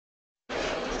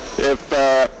If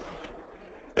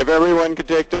everyone could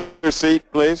take their seat,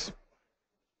 please.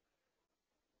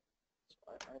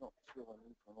 I don't feel a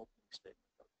need for an opening statement.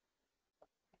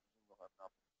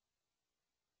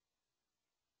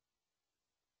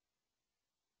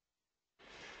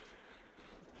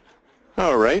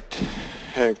 All right.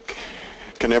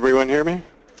 Can everyone hear me?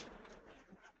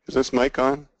 Is this mic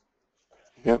on?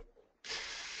 Yep.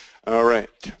 All right.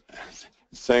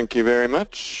 Thank you very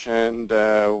much, and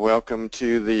welcome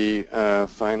to the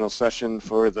final session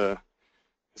for the,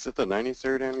 is it the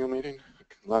 93rd annual meeting?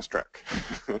 Lost track.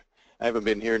 I haven't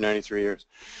been here 93 years.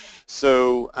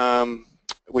 So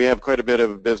we have quite a bit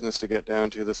of business to get down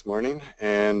to this morning,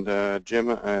 and Jim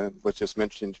was just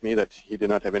mentioning to me that he did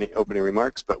not have any opening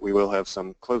remarks, but we will have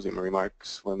some closing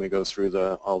remarks when we go through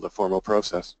all the formal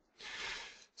process.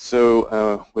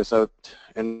 So without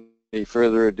any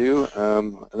further ado,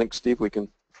 I think, Steve, we can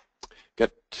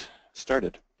get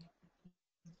started.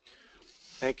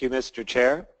 Thank you, Mr.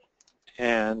 Chair.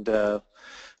 And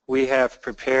we have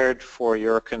prepared for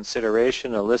your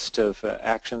consideration a list of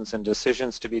actions and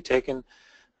decisions to be taken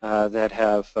that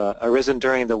have arisen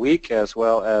during the week, as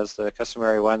well as the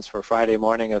customary ones for Friday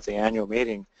morning of the annual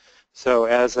meeting. So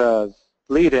as a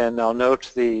lead-in, I'll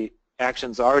note the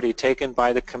actions already taken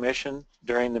by the Commission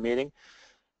during the meeting.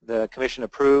 The Commission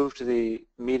approved the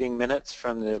meeting minutes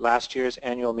from the last year's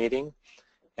annual meeting,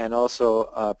 and also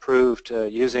approved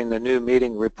using the new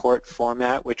meeting report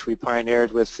format, which we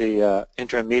pioneered with the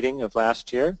interim meeting of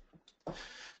last year.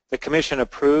 The Commission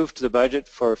approved the budget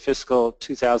for fiscal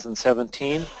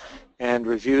 2017 and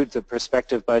reviewed the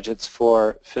prospective budgets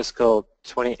for fiscal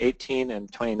 2018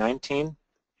 and 2019.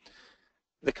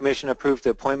 The Commission approved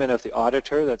the appointment of the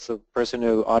auditor, that's the person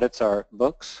who audits our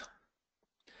books.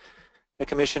 The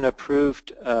Commission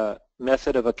approved a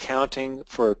method of accounting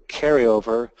for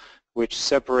carryover, which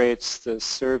separates the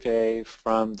survey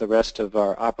from the rest of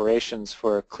our operations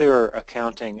for a clearer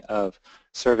accounting of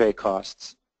survey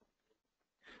costs.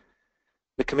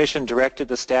 The Commission directed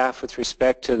the staff with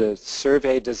respect to the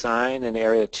survey design in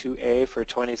Area 2A for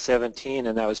 2017,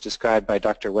 and that was described by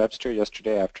Dr. Webster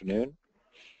yesterday afternoon.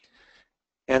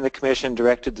 And the Commission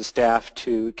directed the staff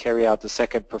to carry out the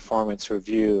second performance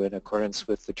review in accordance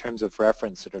with the terms of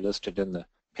reference that are listed in the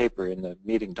paper in the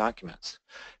meeting documents.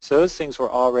 So those things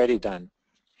were already done.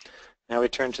 Now we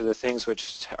turn to the things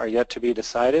which are yet to be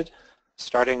decided,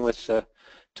 starting with the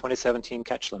 2017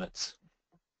 catch limits.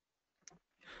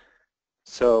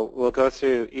 So we'll go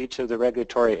through each of the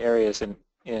regulatory areas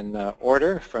in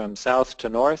order from south to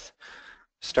north,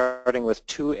 starting with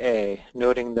 2A,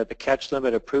 noting that the catch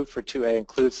limit approved for 2A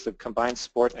includes the combined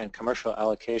sport and commercial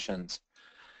allocations.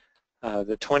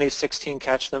 The 2016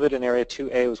 catch limit in Area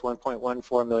 2A was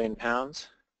 1.14 million pounds.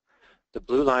 The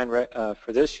blue line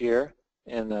for this year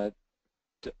in the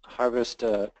harvest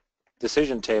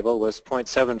decision table was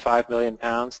 0.75 million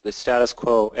pounds. The status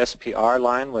quo SPR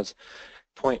line was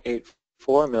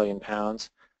 0.84 million pounds.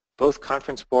 Both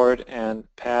Conference Board and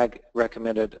PAG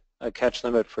recommended a catch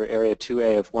limit for Area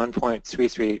 2A of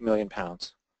 1.33 million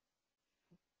pounds.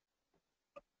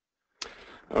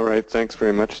 All right, thanks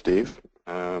very much, Steve.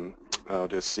 I'll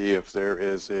just see if there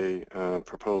is a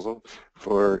proposal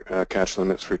for catch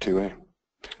limits for 2A.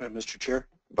 Mr. Chair?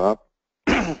 Bob?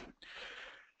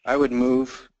 I would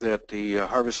move that the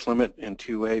harvest limit in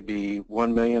 2A be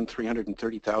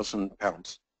 1,330,000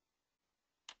 pounds.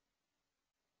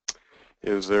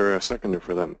 Is there a seconder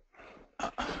for them?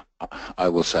 I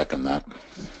will second that.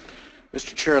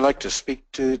 Mr. Chair, I'd like to speak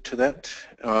to that.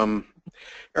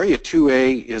 Area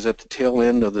 2A is at the tail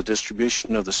end of the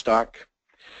distribution of the stock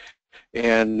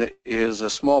and is a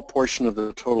small portion of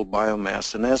the total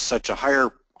biomass, and as such a higher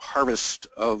harvest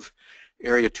of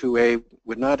Area 2A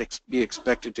would not be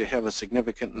expected to have a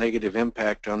significant negative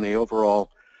impact on the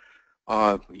overall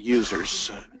users.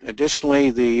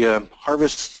 Additionally, the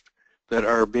harvests that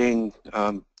are being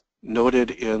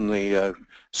noted in the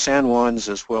San Juans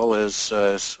as well as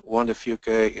Juan de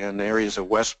Fuca and areas of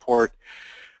Westport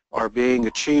are being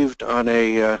achieved on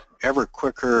a ever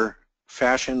quicker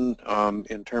fashion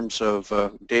in terms of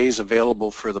days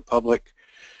available for the public,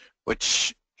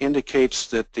 which indicates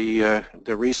that the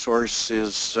resource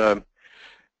is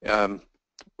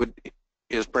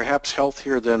perhaps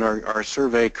healthier than our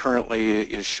survey currently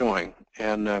is showing.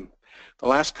 And the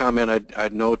last comment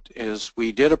I'd note is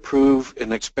we did approve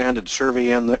an expanded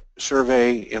survey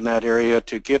in that area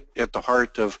to get at the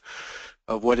heart of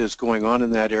what is going on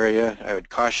in that area. I would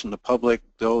caution the public,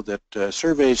 though, that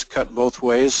surveys cut both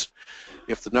ways.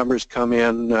 If the numbers come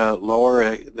in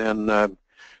lower, then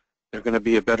they're going to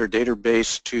be a better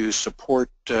database to support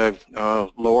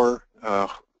lower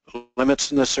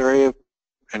limits in this area.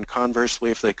 and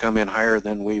conversely, if they come in higher,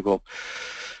 then we will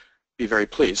be very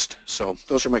pleased. So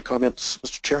those are my comments,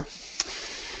 Mr. Chair.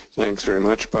 Thanks very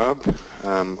much, Bob.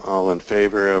 All in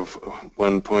favor of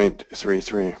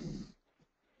 1.33?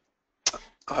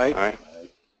 Aye. Aye.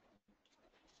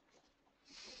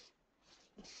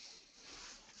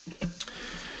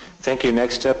 Thank you.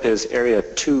 Next up is Area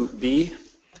 2B.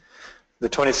 The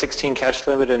 2016 catch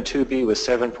limit in 2B was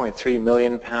 7.3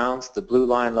 million pounds. The blue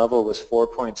line level was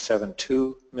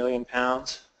 4.72 million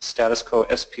pounds. Status quo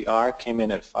SPR came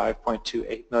in at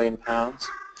 5.28 million pounds.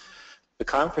 The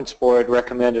conference board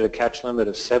recommended a catch limit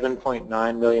of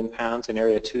 7.9 million pounds in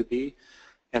Area 2B,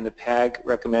 and the PAG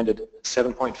recommended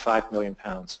 7.5 million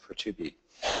pounds for 2B.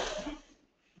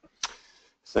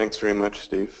 Thanks very much,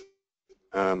 Steve.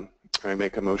 I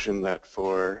make a motion that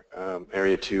for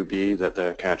Area 2B that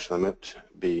the catch limit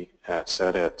be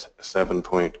set at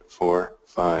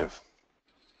 7.45.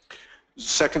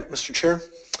 Second, Mr. Chair.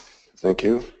 Thank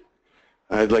you.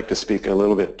 I'd like to speak a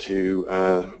little bit to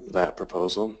that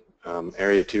proposal.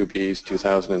 Area 2B's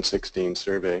 2016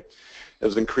 survey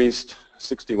has increased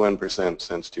 61%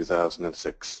 since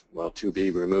 2006, while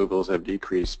 2B removals have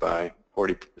decreased by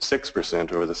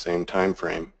 46% over the same time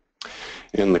frame.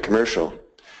 In the commercial,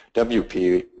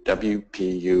 WPUE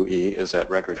is at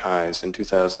record highs. In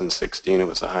 2016, it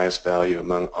was the highest value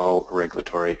among all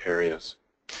regulatory areas.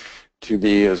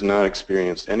 2B has not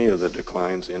experienced any of the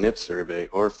declines in its survey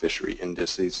or fishery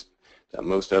indices that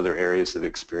most other areas have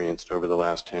experienced over the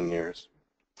last 10 years.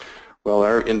 While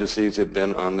our indices have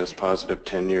been on this positive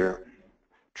 10-year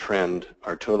trend,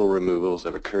 our total removals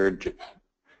have occurred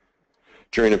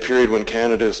during a period when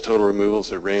Canada's total removals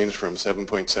have ranged from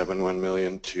 7.71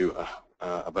 million to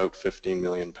about 15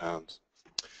 million pounds.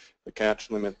 The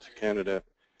catch limit Canada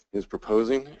is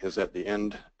proposing is at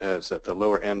the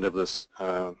lower end of this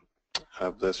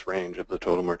range of the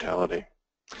total mortality.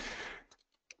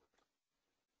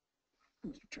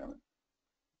 Mr. Chairman.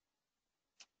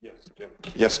 Yes, Jim.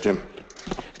 Yes, Jim.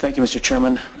 Thank you, Mr.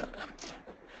 Chairman.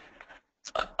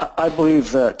 I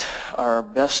believe that our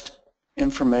best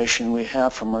information we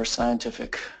have from our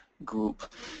scientific group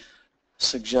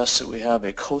suggests that we have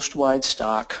a coast-wide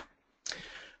stock.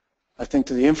 I think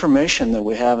that the information that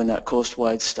we have in that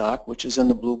coast-wide stock, which is in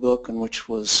the Blue Book and which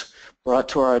was brought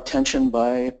to our attention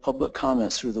by public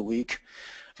comments through the week,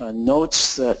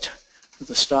 notes that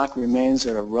the stock remains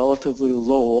at a relatively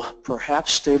low,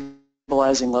 perhaps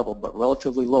stabilizing level, but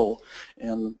relatively low,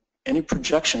 and any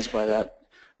projections by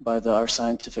our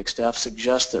scientific staff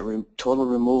suggest that total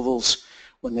removals,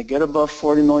 when they get above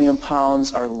 40 million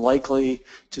pounds, are likely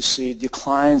to see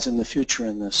declines in the future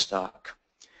in this stock.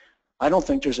 I don't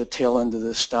think there's a tail end to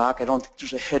this stock. I don't think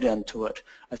there's a head end to it.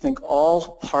 I think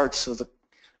all parts of the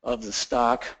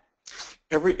stock,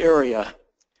 every area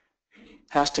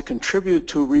has to contribute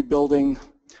to rebuilding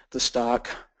the stock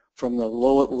from the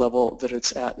low level that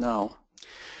it's at now.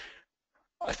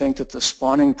 I think that the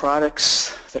spawning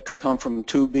products that come from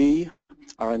 2B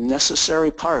are a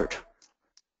necessary part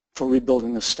for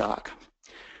rebuilding the stock.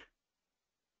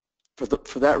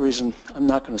 For that reason, I'm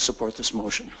not going to support this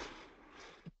motion.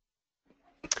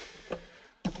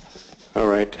 All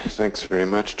right, thanks very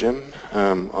much, Jim.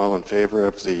 All in favor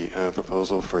of the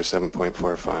proposal for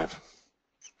 7.45?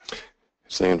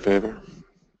 Say in favor.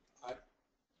 Aye.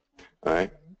 Aye.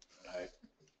 Aye.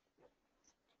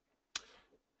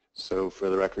 So for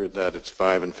the record, that it's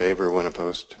 5 in favor, 1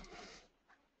 opposed.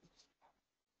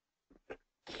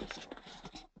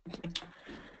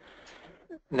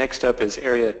 Next up is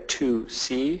Area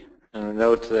 2C, and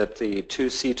note that the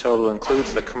 2C total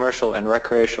includes the commercial and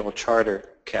recreational charter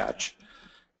catch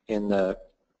in the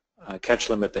catch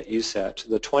limit that you set.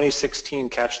 The 2016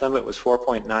 catch limit was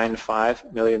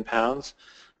 4.95 million pounds.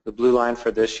 The blue line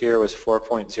for this year was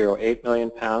 4.08 million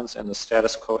pounds, and the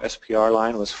status quo SPR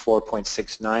line was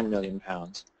 4.69 million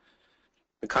pounds.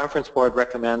 The conference board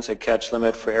recommends a catch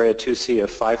limit for Area 2C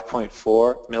of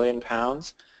 5.4 million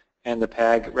pounds, and the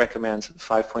PAG recommends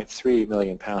 5.3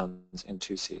 million pounds in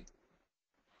 2C.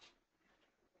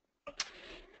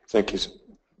 Thank you.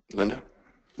 Linda?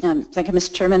 Thank you,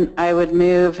 Mr. Chairman. I would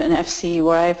move an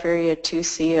FCY for Area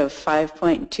 2C of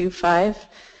 5.25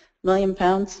 million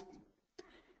pounds.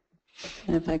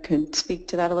 And if I could speak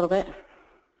to that a little bit.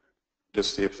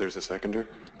 Just see if there's a seconder.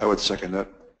 I would second that.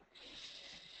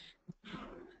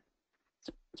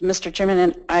 Mr. Chairman,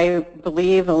 and I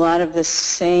believe a lot of the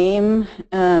same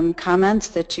comments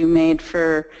that you made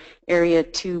for Area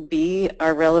 2B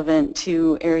are relevant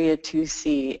to Area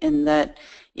 2C, in that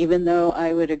even though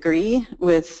I would agree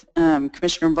with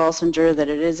Commissioner Balsinger that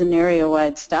it is an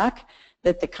area-wide stock,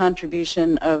 that the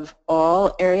contribution of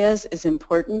all areas is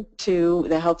important to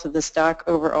the health of the stock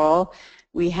overall.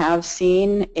 We have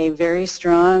seen a very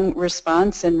strong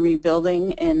response in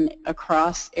rebuilding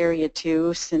across Area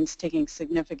 2 since taking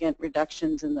significant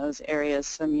reductions in those areas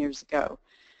some years ago.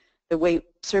 The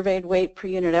surveyed weight per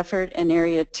unit effort in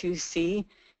Area 2C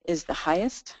is the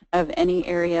highest of any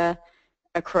area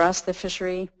across the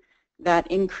fishery. That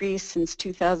increase since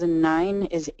 2009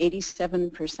 is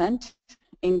 87%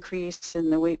 increase in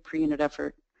the weight per unit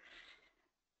effort.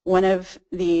 One of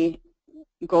the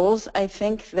goals I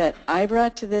think that I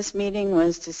brought to this meeting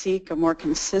was to seek a more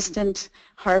consistent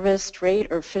harvest rate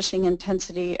or fishing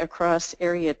intensity across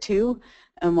Area 2,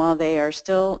 and while they are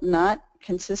still not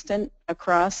consistent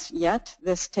across yet,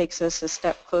 this takes us a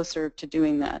step closer to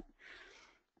doing that.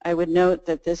 I would note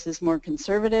that this is more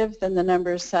conservative than the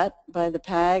numbers set by the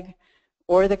PAG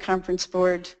or the conference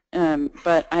board,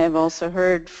 but I have also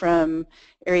heard from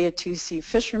Area 2C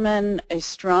fishermen a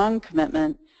strong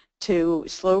commitment to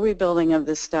slow rebuilding of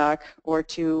the stock or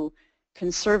to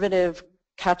conservative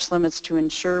catch limits to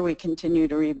ensure we continue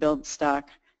to rebuild stock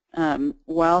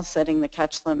while setting the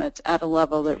catch limits at a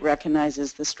level that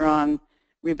recognizes the strong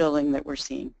rebuilding that we're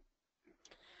seeing.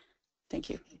 Thank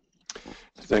you.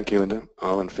 Thank you, Linda.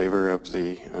 All in favor of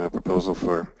the proposal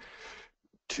for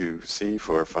 2C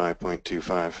for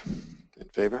 5.25? In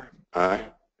favor? Aye.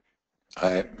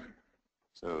 Aye.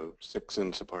 So 6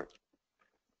 in support.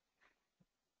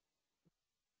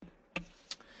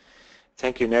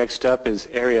 Thank you. Next up is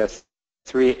Area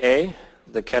 3A.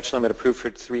 The catch limit approved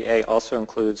for 3A also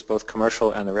includes both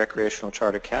commercial and the recreational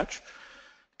charter catch.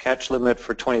 Catch limit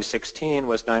for 2016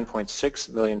 was 9.6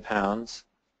 million pounds.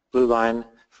 Blue line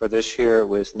for this year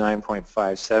was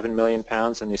 9.57 million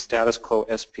pounds, and the status quo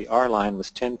SPR line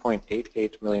was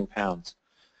 10.88 million pounds.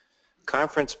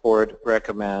 Conference board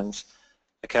recommends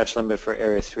a catch limit for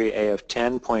Area 3A of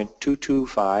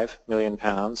 10.225 million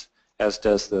pounds, as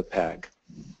does the PAG.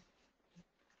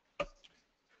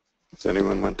 Does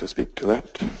anyone want to speak to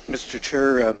that? Mr.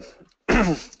 Chair,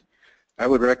 I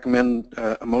would recommend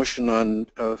a motion on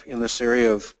in this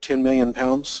area of 10 million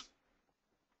pounds.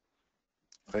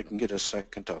 If I can get a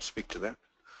second, I'll speak to that.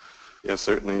 Yes,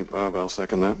 certainly, Bob. I'll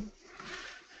second that.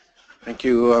 Thank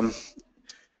you.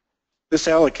 This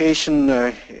allocation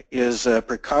is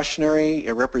precautionary.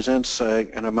 It represents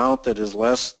an amount that is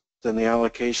less than the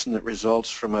allocation that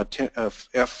results from a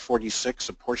F46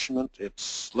 apportionment.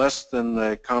 It's less than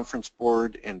the conference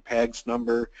board and PAG's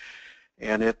number,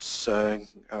 and it's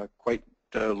quite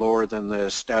lower than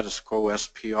the status quo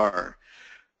SPR.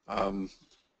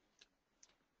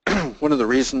 One of the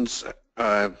reasons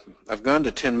I've gone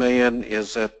to 10 million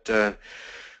is that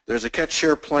there's a catch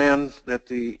share plan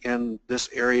in this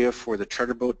area for the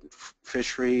charter boat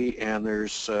fishery, and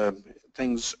there's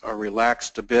things are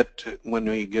relaxed a bit when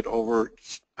we get over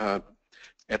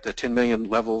at the 10 million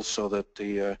level, so that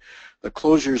the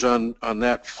closures on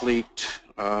that fleet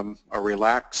are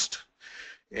relaxed.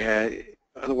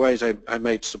 Otherwise, I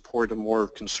might support a more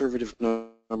conservative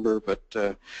number, but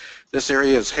this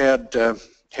area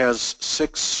has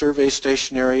 6 survey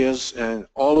station areas, and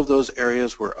all of those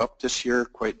areas were up this year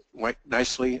quite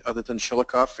nicely, other than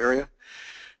Chillicothe area.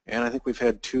 And I think we've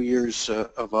had 2 years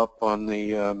of up on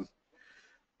the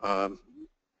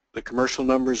commercial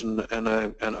numbers and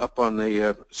up on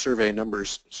the survey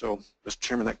numbers. So, Mr.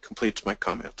 Chairman, that completes my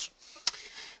comments.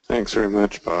 Thanks very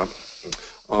much, Bob.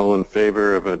 All in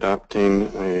favor of adopting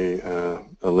a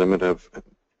limit of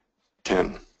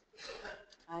 10?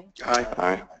 Aye. Aye.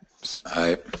 Aye.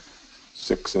 Aye.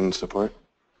 6 in support.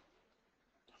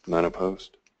 None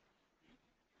opposed.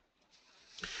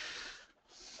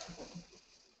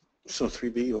 So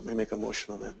 3B, let me make a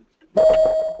motion on that.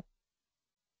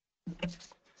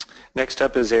 Next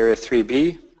up is Area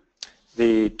 3B.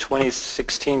 The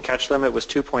 2016 catch limit was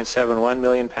 2.71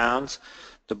 million pounds.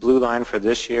 The blue line for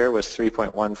this year was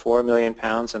 3.14 million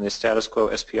pounds, and the status quo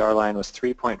SPR line was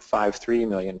 3.53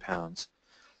 million pounds.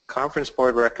 Conference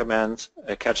board recommends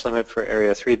a catch limit for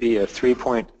Area 3B of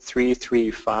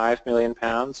 3.335 million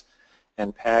pounds,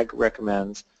 and PAG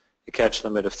recommends a catch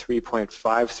limit of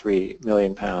 3.53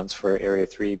 million pounds for Area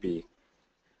 3B.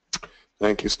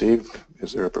 Thank you, Steve.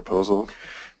 Is there a proposal?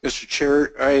 Mr.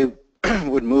 Chair, I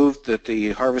would move that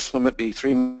the harvest limit be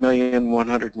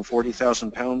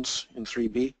 3,140,000 pounds in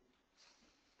 3B.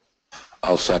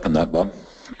 I'll second that, Bob.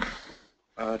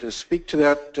 To speak to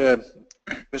that,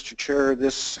 Mr. Chair,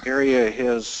 this area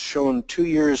has shown 2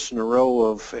 years in a row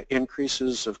of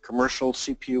increases of commercial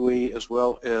CPUE, as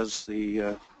well as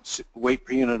the weight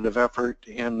per unit of effort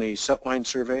in the set line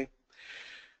survey.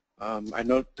 I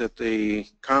note that the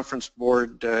conference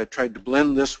board tried to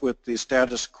blend this with the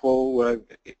status quo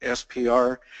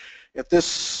SPR. At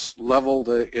this level,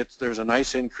 there's a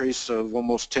nice increase of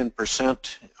almost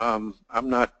 10%. I'm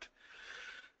not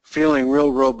feeling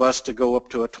real robust to go up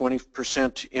to a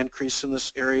 20% increase in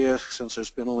this area since there's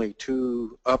been only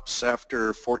 2 ups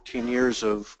after 14 years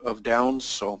of downs.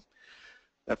 So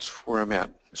that's where I'm at,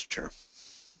 Mr. Chair.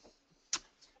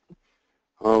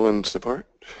 All in support?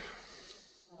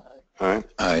 Aye.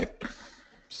 Aye.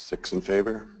 6 in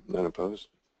favor, none opposed.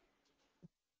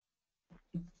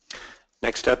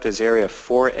 Next up is Area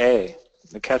 4A.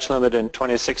 The catch limit in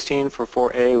 2016 for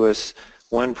 4A was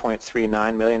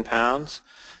 1.39 million pounds.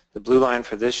 The blue line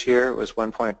for this year was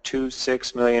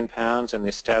 1.26 million pounds, and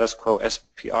the status quo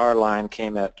SPR line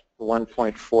came at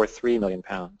 1.43 million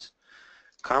pounds.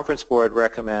 Conference Board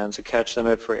recommends a catch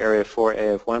limit for Area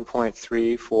 4A of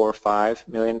 1.345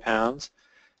 million pounds,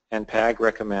 and PAG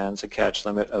recommends a catch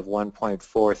limit of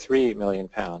 1.43 million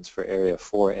pounds for Area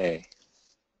 4A.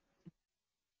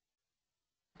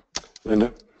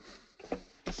 Linda?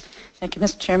 Thank you,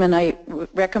 Mr. Chairman. I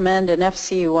recommend an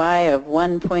FCUI of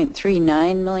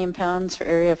 1.39 million pounds for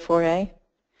Area 4A.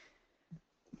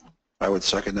 I would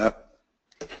second that.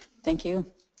 Thank you.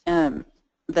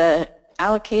 The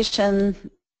allocation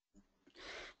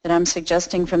that I'm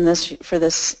suggesting for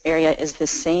this area is the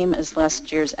same as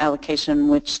last year's allocation,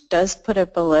 which does put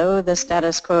it below the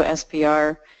status quo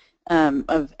SPR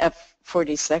of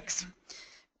F46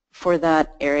 for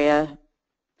that area.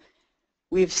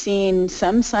 We've seen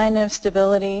some sign of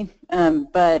stability,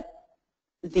 but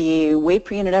the weight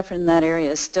per unit effort in that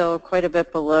area is still quite a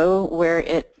bit below where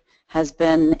it has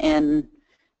been in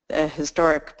the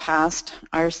historic past.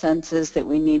 Our sense is that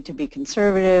we need to be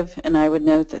conservative, and I would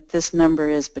note that this number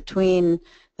is between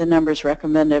the numbers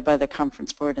recommended by the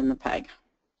Conference Board and the PAG.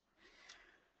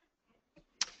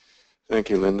 Thank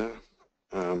you, Linda.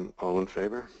 All in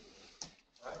favor?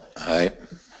 Aye.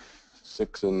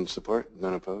 6 in support,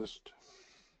 none opposed.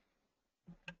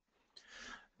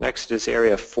 Next is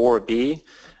Area 4B.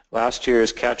 Last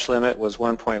year's catch limit was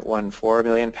 1.14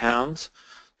 million pounds.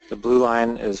 The blue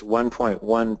line is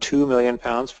 1.12 million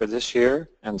pounds for this year,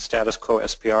 and status quo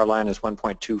SPR line is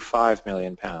 1.25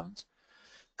 million pounds.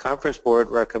 Conference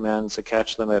Board recommends a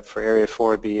catch limit for Area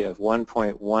 4B of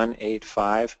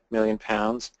 1.185 million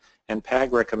pounds, and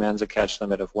PAG recommends a catch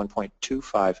limit of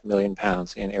 1.25 million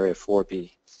pounds in Area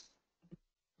 4B.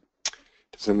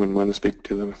 Does anyone want to speak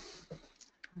to them?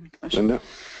 Linda?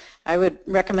 I would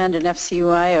recommend an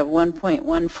FCUI of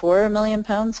 1.14 million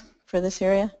pounds for this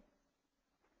area.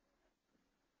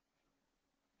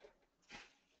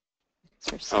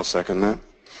 I'll second that.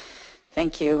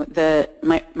 Thank you.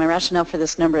 My rationale for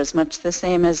this number is much the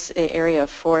same as Area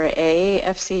 4A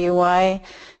FCUI,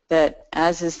 that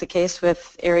as is the case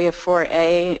with Area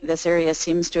 4A, this area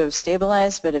seems to have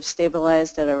stabilized, but have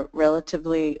stabilized at a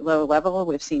relatively low level.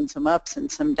 We've seen some ups and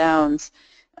some downs.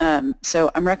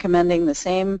 So I'm recommending the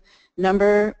same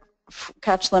number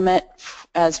catch limit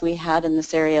as we had in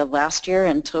this area last year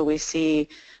until we see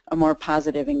a more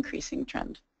positive increasing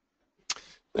trend.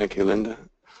 Thank you, Linda.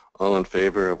 All in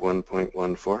favor of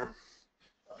 1.14?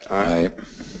 Aye.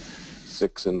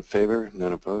 6 in favor,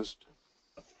 none opposed.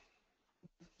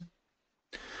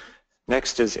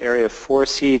 Next is Area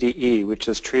 4CDE, which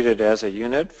is treated as a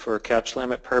unit for catch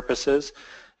limit purposes.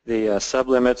 The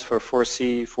sublimits for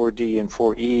 4C, 4D, and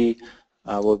 4E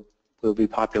will be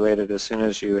populated as soon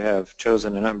as you have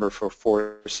chosen a number for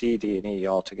 4C, D, and E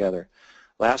altogether.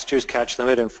 Last year's catch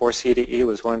limit in 4CDE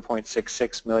was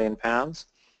 1.66 million pounds.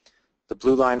 The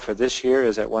blue line for this year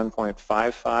is at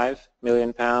 1.55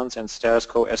 million pounds, and status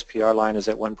quo SPR line is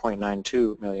at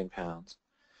 1.92 million pounds.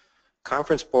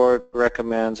 Conference Board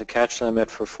recommends a catch limit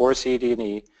for 4C, D, and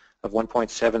E of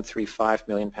 1.735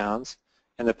 million pounds,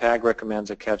 and the PAG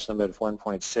recommends a catch limit of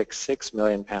 1.66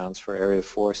 million pounds for Area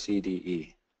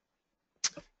 4CDE.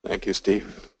 Thank you,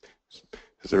 Steve.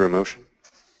 Is there a motion?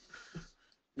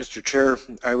 Mr. Chair,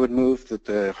 I would move that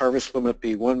the harvest limit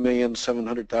be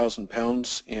 1,700,000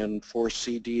 pounds in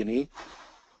 4C, D, and E.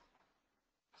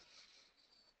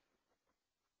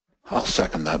 I'll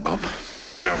second that, Bob.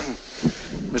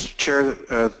 Mr.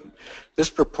 Chair, this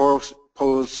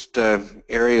proposed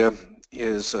area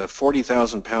is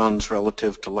 40,000 pounds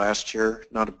relative to last year,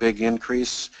 not a big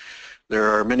increase. There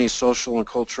are many social and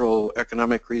cultural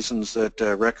economic reasons that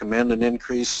recommend an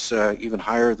increase even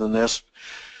higher than this.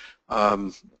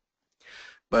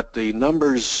 But the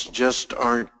numbers just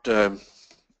aren't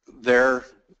there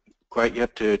quite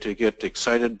yet to get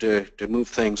excited to move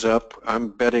things up. I'm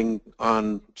betting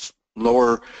on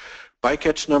lower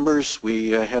Bycatch numbers, we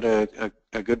had a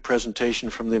good presentation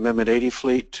from the Amendment 80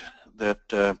 fleet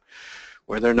that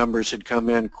where their numbers had come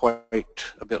in quite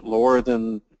a bit lower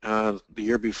than the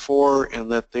year before,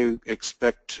 and that they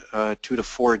expect 2 to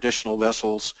 4 additional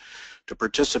vessels to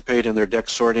participate in their deck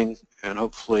sorting, and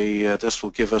hopefully this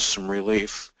will give us some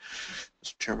relief.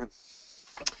 Mr. Chairman.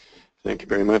 Thank you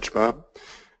very much, Bob.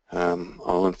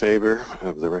 All in favor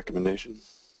of the recommendation?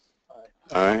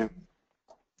 Aye.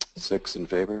 6 in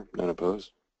favor, none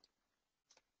opposed.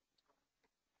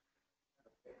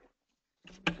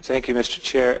 Thank you, Mr.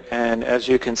 Chair. And as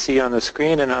you can see on the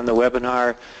screen and on the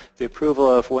webinar, the approval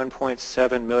of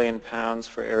 1.7 million pounds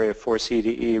for Area 4C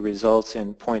to E results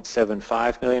in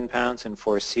 0.75 million pounds in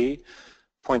 4C,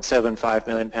 0.75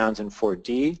 million pounds in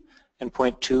 4D, and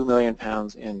 0.2 million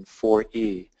pounds in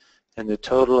 4E. And the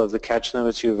total of the catch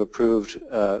limits you have approved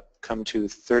come to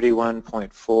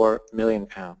 31.4 million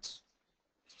pounds.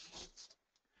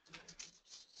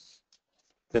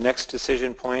 The next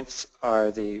decision points are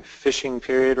the fishing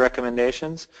period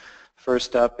recommendations.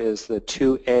 First up is the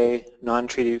 2A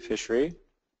non-treaty fishery,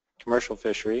 commercial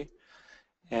fishery,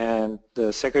 and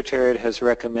the Secretariat has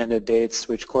recommended dates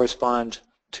which correspond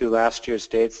to last year's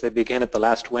dates. They begin at the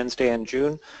last Wednesday in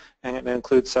June and it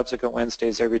includes subsequent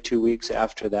Wednesdays every 2 weeks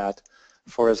after that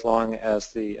for as long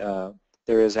as there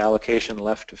is allocation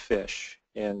left to fish.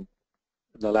 In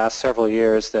the last several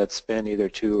years that's been either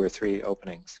 2 or 3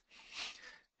 openings.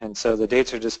 And so the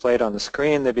dates are displayed on the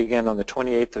screen. They begin on the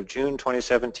 28th of June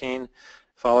 2017.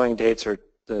 Following dates are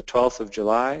the 12th of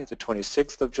July, the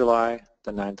 26th of July,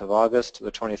 the 9th of August,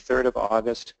 the 23rd of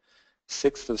August,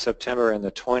 6th of September, and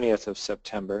the 20th of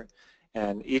September.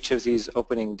 And each of these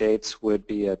opening dates would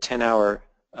be a 10-hour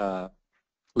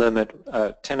limit,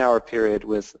 10-hour period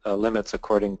with limits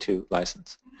according to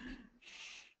license.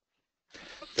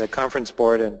 The Conference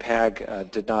Board and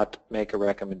PAG did not make a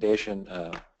recommendation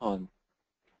on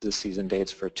the season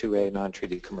dates for 2A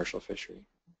non-treaty commercial fishery.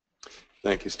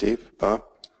 Thank you, Steve. Bob?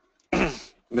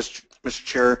 Mr.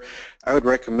 Chair, I would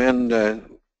recommend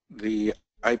the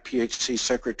IPHC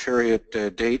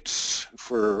Secretariat dates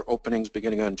for openings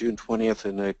beginning on June 20th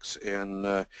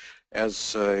and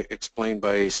as explained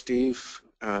by Steve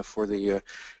for the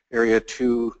Area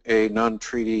 2A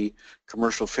non-treaty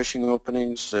commercial fishing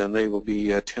openings, and they will be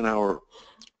 10-hour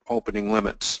opening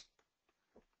limits.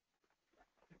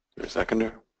 Your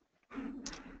seconder?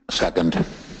 Second.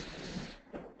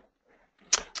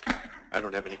 I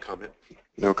don't have any comment.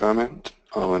 No comment?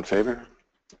 All in favor?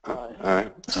 Aye.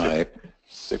 Aye.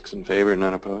 6 in favor,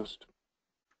 none opposed.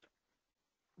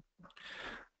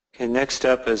 Okay, next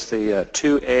up is the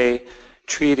 2A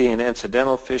treaty and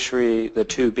incidental fishery, the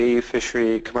 2B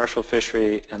fishery, commercial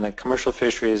fishery, and the commercial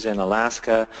fisheries in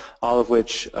Alaska, all of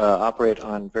which operate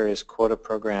on various quota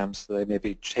programs. They may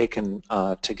be taken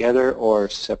together or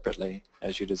separately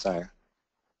as you desire.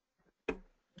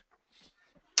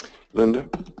 Linda?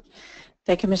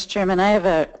 Thank you, Mr. Chairman. I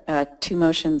have 2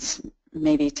 motions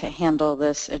maybe to handle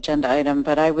this agenda item,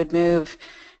 but I would move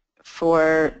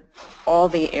for all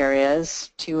the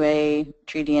areas, 2A,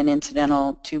 treaty and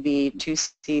incidental, 2B,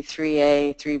 2C,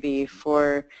 3A, 3B,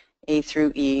 4A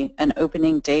through E, an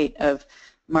opening date of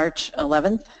March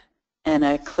 11th and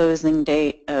a closing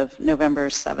date of November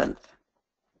 7th.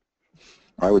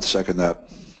 I would second that.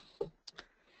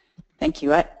 Thank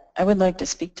you. I would like to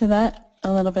speak to that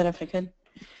a little bit if I could.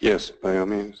 Yes, by all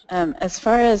means. As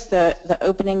far as the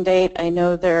opening date, I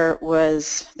know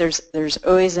there's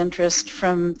always interest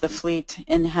from the fleet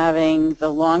in having the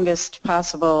longest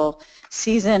possible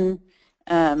season.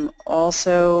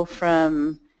 Also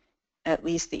from at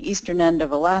least the eastern end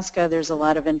of Alaska, there's a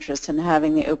lot of interest in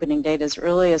having the opening date as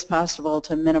early as possible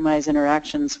to minimize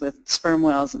interactions with sperm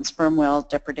whales and sperm whale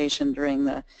depredation during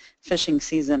the fishing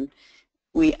season.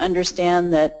 We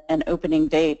understand that an opening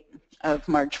date of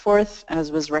March 4th,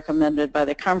 as was recommended by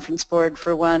the Conference Board,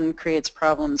 for 1, creates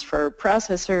problems for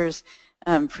processors.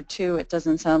 For 2, it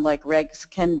doesn't sound like regs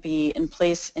can be in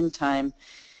place in time.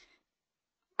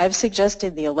 I've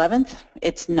suggested the 11th.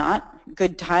 It's not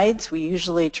good tides. We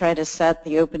usually try to set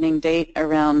the opening date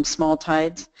around small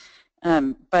tides,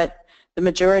 but the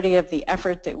majority of the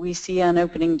effort that we see on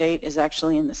opening date is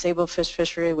actually in the sablefish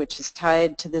fishery, which is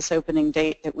tied to this opening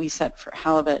date that we set for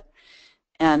halibut,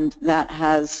 and that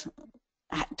has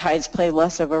tides play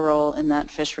less of a role in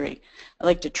that fishery. I'd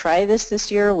like to try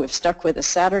this year. We've stuck with a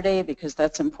Saturday because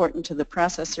that's important to the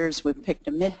processors. We've picked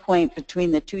a midpoint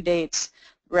between the 2 dates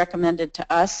recommended to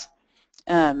us.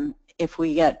 If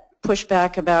we get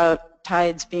pushback about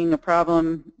tides being a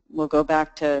problem, we'll go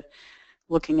back to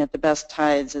looking at the best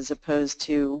tides as opposed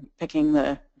to picking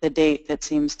the date that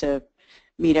seems to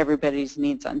meet everybody's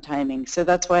needs on timing. So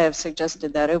that's why I've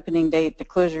suggested that opening date. The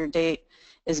closure date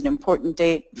is an important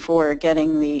date for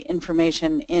getting the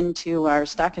information into our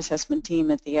stock assessment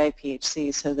team at the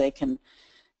IPHC so they can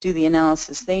do the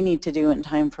analysis they need to do in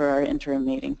time for our interim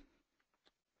meeting.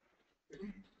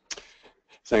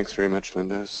 Thanks very much,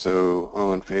 Linda. So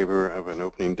all in favor of an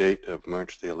opening date of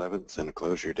March the 11th and a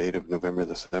closure date of November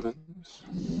the 7th?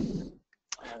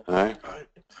 Aye.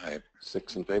 Aye.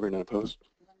 6 in favor, none opposed?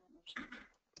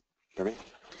 Pardon me?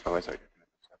 Oh, I sorry.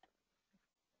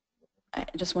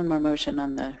 Just one more motion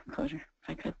on the closure, if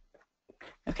I could.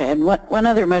 Okay, and one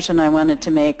other motion I wanted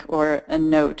to make, or a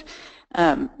note.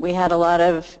 We had a lot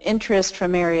of interest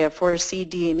from Area 4C,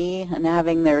 D, and E and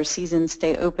having their season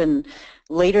stay open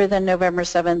later than November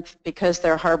 7th because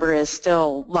their harbor is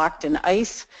still locked in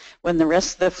ice. When the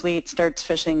rest of the fleet starts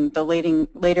fishing, the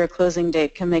later closing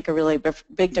date can make a really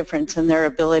big difference in their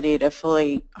ability to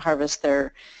fully harvest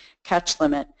their catch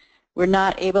limit. We're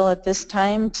not able at this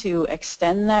time to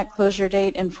extend that closure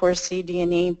date in 4C, D,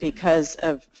 and E because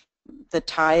of the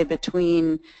tie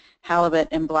between halibut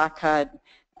and black cod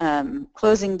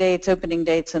closing dates, opening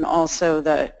dates, and also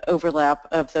the overlap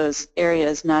of those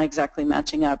areas not exactly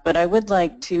matching up. But I would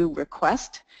like to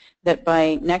request that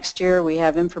by next year we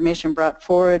have information brought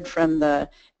forward from the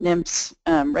NMFS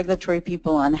regulatory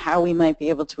people on how we might be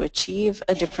able to achieve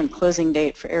a different closing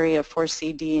date for Area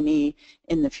 4C, D, and E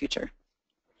in the future.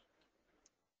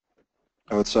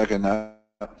 I would second that.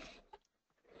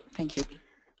 Thank you.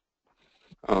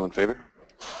 All in favor?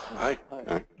 Aye.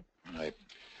 Aye. Aye.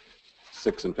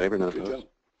 6 in favor, none Good opposed?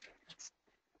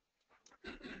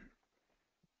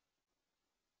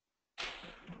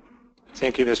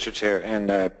 Thank you, Mr. Chair,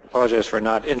 and I apologize for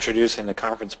not introducing the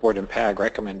Conference Board and PAG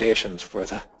recommendations for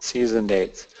the season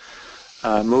dates.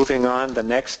 Moving on, the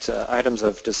next items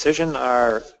of decision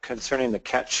are concerning the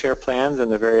catch share plans in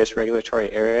the various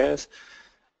regulatory areas.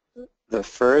 The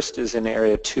first is in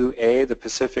Area 2A, the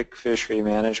Pacific Fishery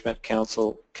Management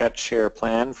Council catch share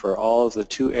plan for all of the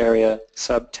 2-area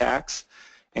sub-tax,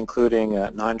 including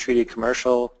non-treaty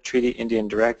commercial, treaty Indian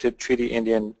directed, treaty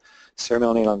Indian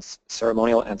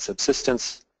ceremonial and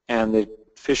subsistence, and the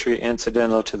fishery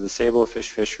incidental to the sablefish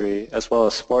fishery, as well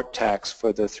as sport tax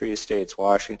for the 3 states,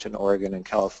 Washington, Oregon, and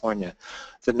California.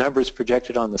 The numbers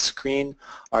projected on the screen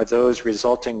are those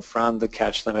resulting from the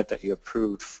catch limit that you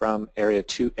approved from Area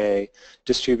 2A,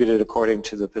 distributed according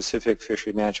to the Pacific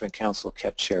Fishery Management Council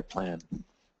catch share plan.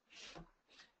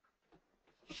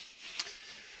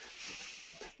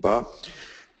 Bob?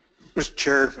 Mr.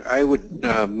 Chair, I would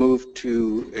move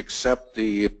to accept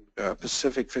the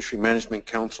Pacific Fishery Management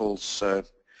Council's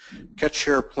catch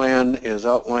share plan is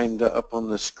outlined up on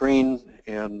the screen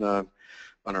and on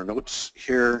our notes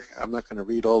here. I'm not going to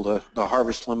read all the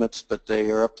harvest limits, but they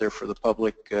are up there for the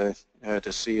public to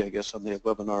see, I guess, on the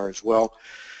webinar as well.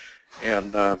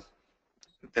 And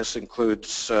this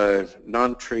includes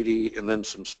non-treaty and then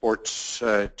some sports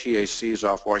TACs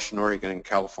off Washington, Oregon, and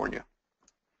California.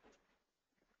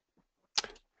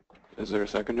 Is there a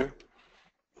seconder?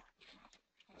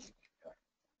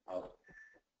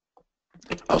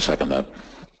 I'll second that.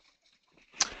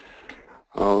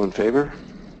 All in favor?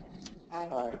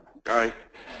 Aye. Aye.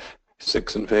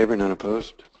 6 in favor, none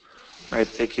opposed? All right,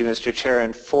 thank you, Mr. Chair.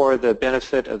 And for the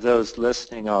benefit of those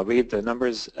listening, I'll read the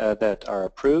numbers that are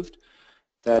approved.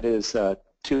 That is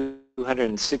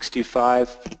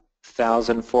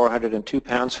 265,402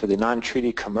 pounds for the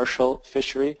non-treaty commercial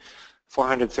fishery,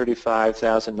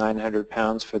 435,900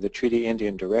 pounds for the treaty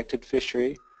Indian directed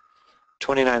fishery,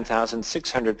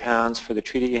 29,600 pounds for the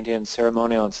treaty Indian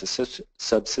ceremonial and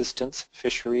subsistence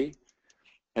fishery,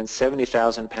 and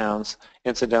 70,000 pounds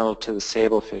incidental to the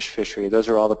sablefish fishery. Those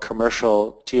are all the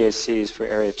commercial TACs for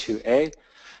Area 2A.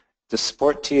 The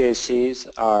sport TACs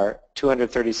are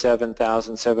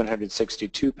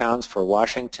 237,762 pounds for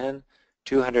Washington,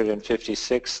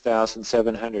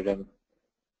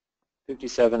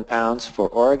 256,757 pounds for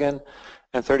Oregon,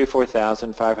 and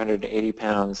 34,580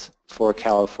 pounds for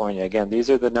California. Again, these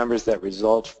are the numbers that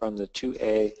result from the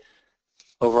 2A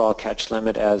overall catch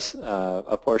limit as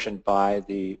apportioned by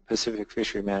the Pacific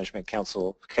Fishery Management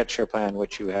Council catch share plan,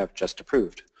 which you have just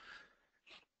approved.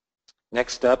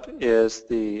 Next up is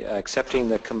the accepting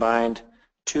the combined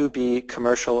 2B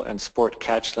commercial and sport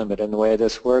catch limit. And the way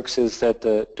this works is that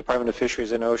the Department of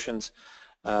Fisheries and Oceans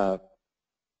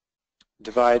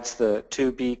divides the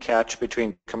 2B catch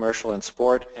between commercial and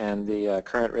sport, and the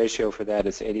current ratio for that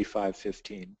is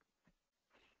 85-15.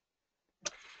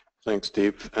 Thanks,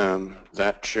 Steve.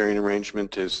 That sharing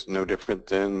arrangement is no different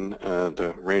than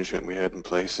the arrangement we had in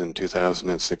place in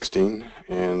 2016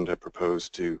 and I propose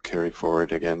to carry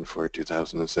forward again for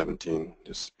 2017.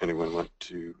 Does anyone want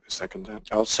to second that?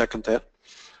 I'll second that.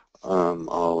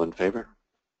 All in favor?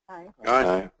 Aye.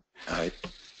 Aye. Aye.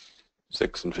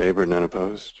 6 in favor, none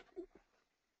opposed.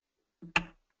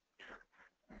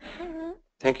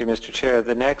 Thank you, Mr. Chair.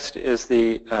 The next is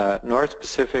the North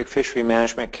Pacific Fishery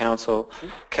Management Council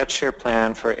catch share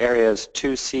plan for areas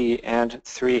 2C and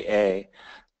 3A.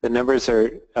 The numbers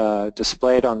are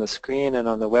displayed on the screen and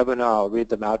on the webinar. I'll read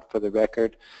them out for the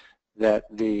record. That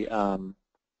the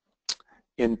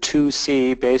in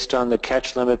 2C, based on the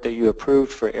catch limit that you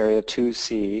approved for area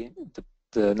 2C,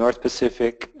 the North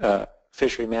Pacific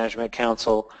Fishery Management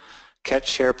Council catch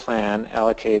share plan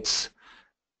allocates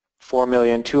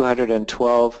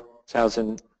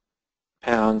 4,212,000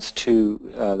 pounds to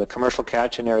the commercial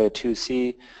catch in area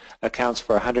 2C, accounts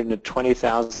for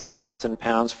 120,000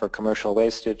 pounds for commercial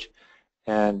wastage,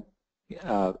 and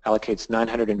allocates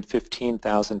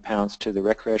 915,000 pounds to the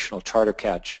recreational charter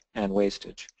catch and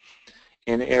wastage.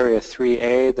 In area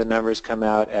 3A, the numbers come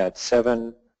out at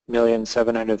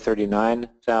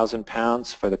 7,739,000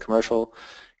 pounds for the commercial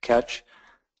catch,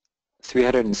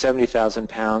 370,000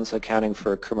 pounds accounting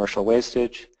for commercial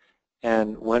wastage,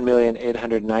 and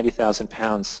 1,890,000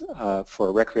 pounds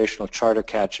for recreational charter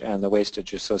catch and the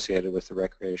wastage associated with the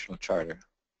recreational charter.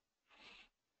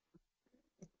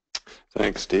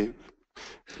 Thanks, Steve.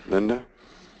 Linda?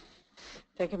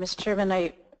 Thank you, Mr. Chairman.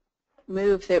 I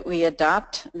move that we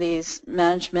adopt these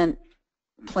management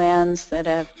plans that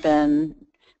have been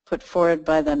put forward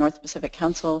by the North Pacific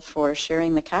Council for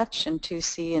sharing the catch in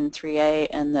 2C and 3A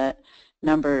and the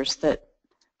numbers that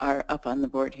are up on the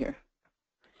board here.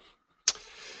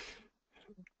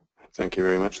 Thank you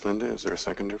very much, Linda. Is there a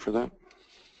seconder for that?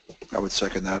 I would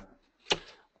second that.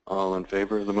 All in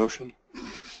favor of the motion?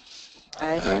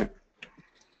 Aye. Aye.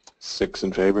 6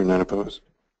 in favor, none opposed.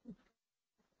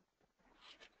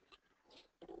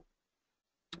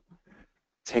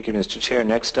 Thank you, Mr. Chair.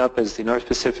 Next up is the North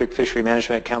Pacific Fishery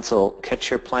Management Council catch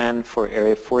share plan for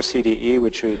Area 4CDE,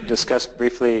 which we discussed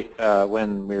briefly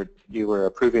when you were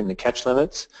approving the catch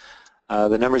limits.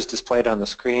 The numbers displayed on the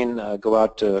screen go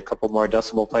out to a couple more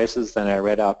decimal places than I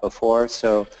read out before.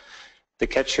 So the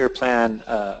catch share plan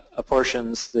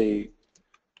apportions the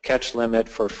catch limit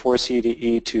for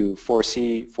 4CDE to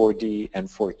 4C, 4D, and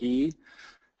 4E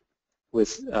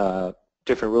with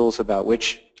different rules about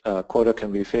which quota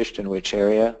can be fished in which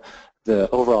area. The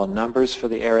overall numbers for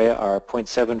the area are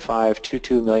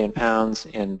 0.7522 million pounds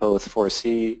in both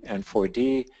 4C and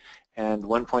 4D and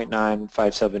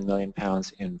 1.957 million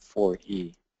pounds in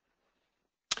 4E.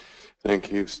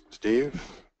 Thank you, Steve.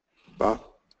 Bob?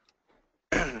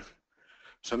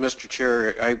 So, Mr.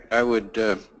 Chair, I would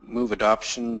move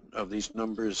adoption of these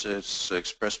numbers as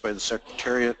expressed by the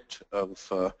Secretariat of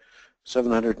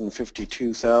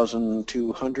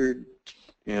 752,200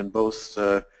 in both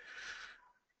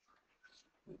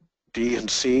D and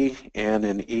C, and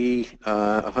in E,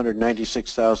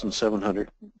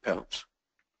 196,700 pounds.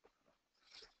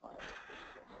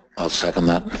 I'll second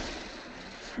that.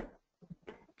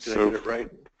 Did I get it right?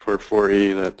 For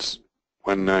 4E, that's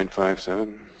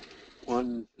 1957.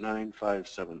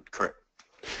 1957, correct.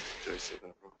 Did I say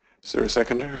that wrong? Is there a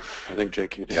seconder? I think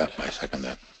Jake, you did. Yeah, I second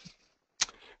that.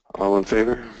 All in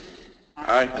favor?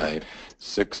 Aye. Aye.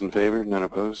 6 in favor, none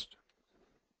opposed.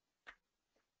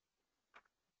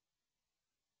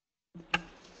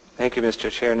 Thank you,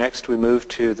 Mr. Chair. Next, we move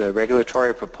to the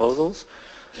regulatory proposals.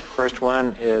 First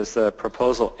one is the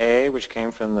Proposal A, which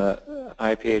came from the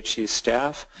IPHC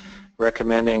staff,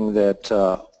 recommending that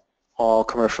all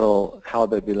commercial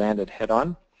halibut be landed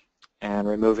head-on and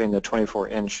removing the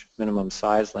 24-inch minimum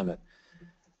size limit.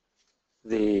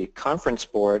 The conference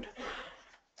board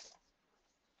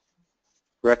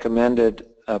recommended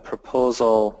a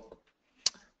proposal.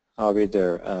 I'll read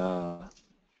their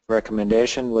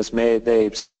recommendation was made. They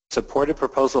supported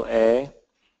Proposal A.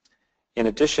 In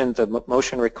addition, the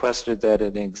motion requested that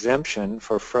an exemption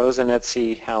for frozen at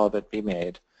sea halibut be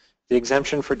made. The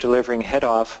exemption for delivering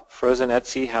head-off frozen at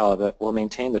sea halibut will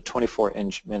maintain the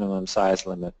 24-inch minimum size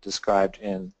limit described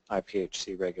in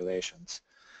IPHC regulations.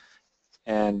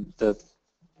 And the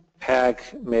PAG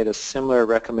made a similar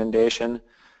recommendation,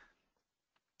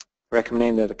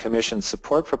 recommending that the Commission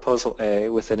support Proposal A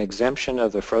with an exemption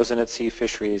of the frozen at sea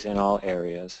fisheries in all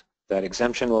areas. That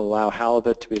exemption will allow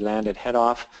halibut to be landed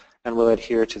head-off and will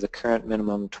adhere to the current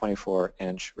minimum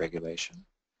 24-inch regulation.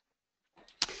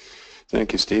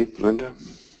 Thank you, Steve. Linda?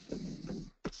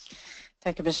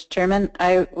 Thank you, Mr. Chairman.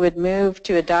 I would move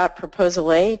to adopt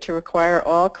Proposal A to require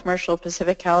all commercial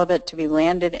Pacific halibut to be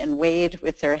landed and weighed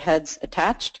with their heads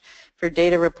attached for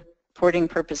data reporting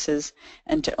purposes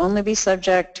and to only be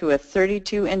subject to a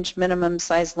 32-inch minimum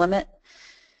size limit,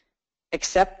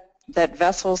 except that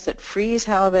vessels that freeze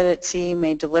halibut at sea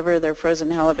may deliver their frozen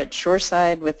halibut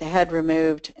shoreside with the head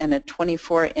removed and a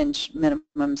 24-inch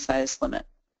minimum size limit.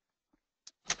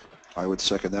 I would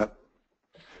second that.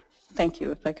 Thank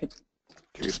you. If I could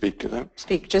Can you speak to that?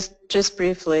 speak just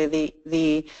briefly,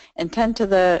 the intent of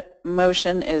the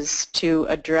motion is to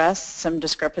address some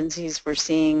discrepancies we're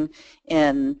seeing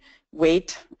in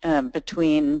weight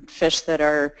between fish that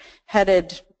are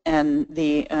headed and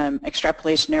the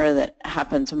extrapolation error that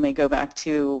happens when we go back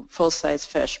to full-size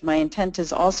fish. My intent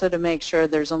is also to make sure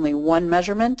there's only one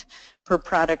measurement per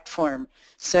product form,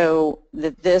 so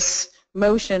that this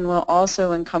motion will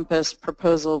also encompass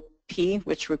Proposal P,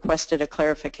 which requested a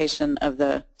clarification of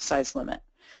the size limit.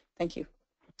 Thank you.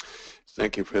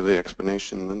 Thank you for the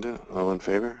explanation, Linda. All in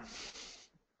favor?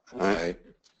 Aye.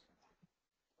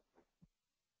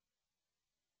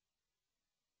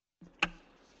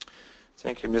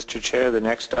 Thank you, Mr. Chair. The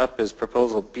next up is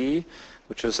Proposal B,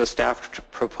 which is a staff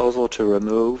proposal to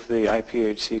remove the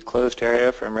IPHC closed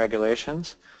area from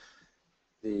regulations.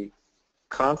 The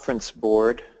conference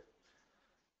board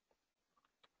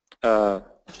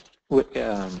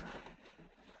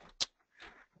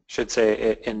should say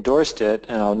it endorsed it,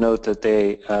 and I'll note that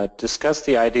they discussed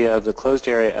the idea of the closed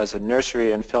area as a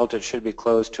nursery and felt it should be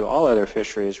closed to all other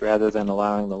fisheries rather than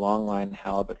allowing the longline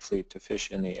halibut fleet to fish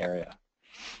in the area.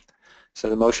 So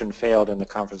the motion failed in the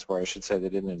conference board. I should say they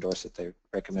didn't endorse it. They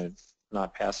recommended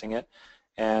not passing it.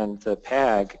 And the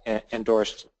PAG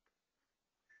endorsed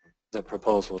the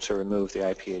proposal to remove the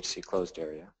IPHC closed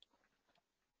area.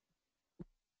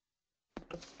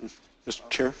 Mr.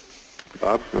 Chair?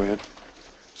 Bob, go ahead.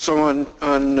 So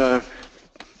on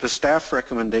the staff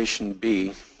recommendation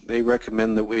B, they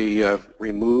recommend that we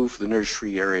remove the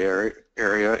nursery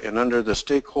area, and under the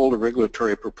stakeholder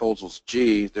regulatory proposals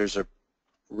G, there's a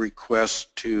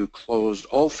request to close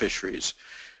all fisheries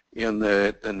in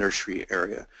the nursery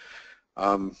area.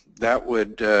 That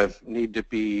would need to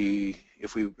be,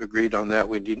 if we agreed on that,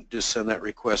 we need to send that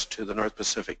request to the North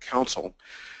Pacific Council.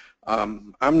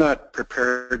 I'm not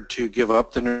prepared to give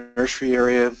up the nursery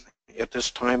area at this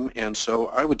time, and so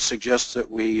I would suggest that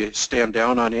we stand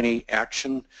down on any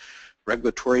action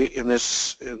regulatory in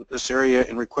this area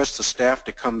and request the staff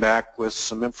to come back with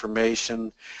some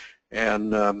information,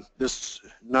 and this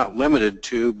not limited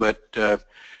to, but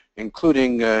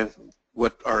including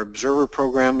what our observer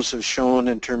programs have shown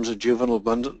in terms of juvenile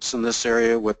abundance in this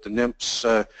area, what the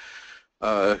NIMS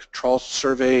trawl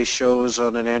survey shows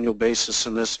on an annual basis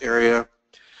in this area.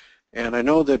 And I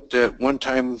know that at one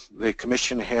time the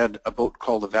commission had a boat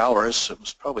called the Valorous, it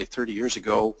was probably 30 years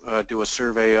ago, do a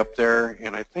survey up there,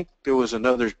 and I think there was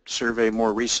another survey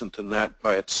more recent than that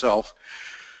by itself.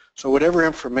 So whatever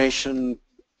information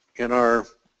in our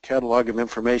catalog of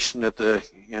information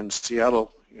in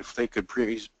Seattle, if they could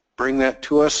please bring that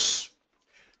to us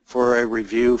for a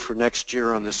review for next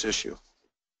year on this issue.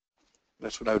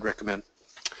 That's what I would recommend.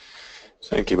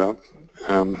 Thank you, Bob.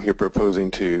 You're proposing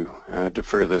to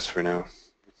defer this for now.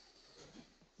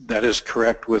 That is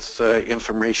correct, with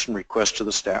information request to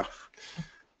the staff.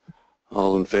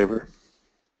 All in favor?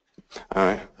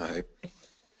 Aye. Aye.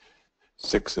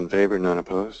 6 in favor, none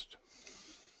opposed.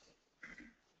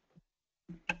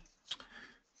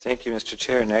 Thank you, Mr.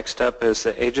 Chair. Next up is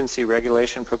the agency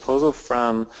regulation proposal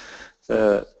from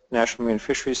the National Marine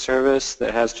Fisheries Service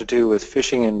that has to do with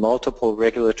fishing in multiple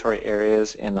regulatory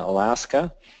areas in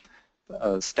Alaska.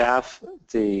 Staff,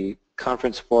 the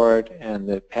conference board, and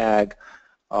the PAG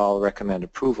all recommend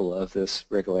approval of this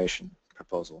regulation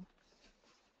proposal.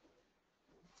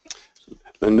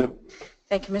 Linda?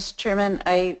 Thank you, Mr. Chairman.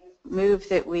 I move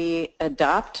that we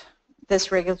adopt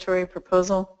this regulatory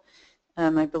proposal.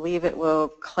 I believe it will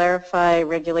clarify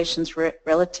regulations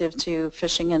relative to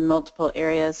fishing in multiple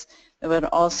areas. It would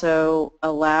also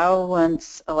allow,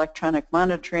 once electronic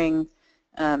monitoring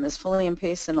is fully in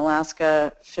place in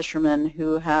Alaska, fishermen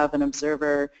who have an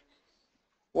observer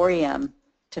or EM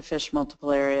to fish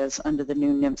multiple areas under the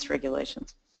new NIMS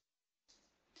regulations.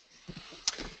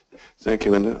 Thank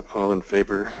you, Linda. All in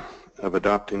favor of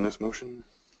adopting this motion?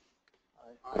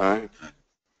 Aye.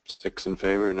 6 in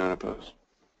favor, none opposed.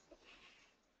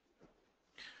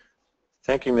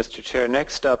 Thank you, Mr. Chair.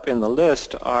 Next up in the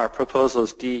list are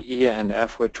proposals D, E, and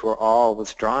F, which were all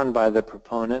withdrawn by the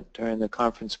proponent during the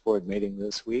conference board meeting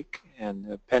this week,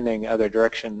 and pending other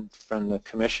direction from the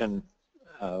Commission,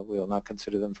 we will not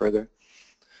consider them further.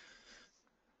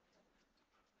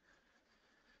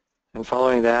 And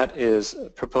following that is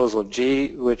Proposal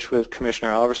G, which was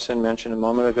Commissioner Alverson mentioned a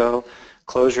moment ago,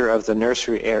 closure of the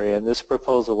nursery area. And this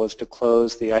proposal was to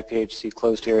close the IPHC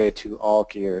closed area to all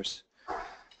gears.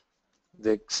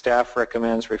 The staff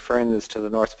recommends referring this to the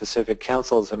North Pacific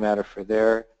Council as a matter for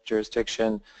their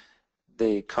jurisdiction.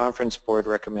 The conference board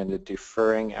recommended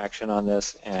deferring action on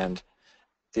this, and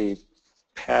the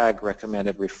PAG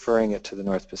recommended referring it to the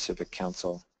North Pacific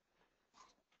Council.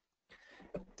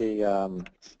 The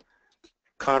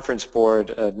conference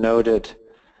board noted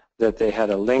that they had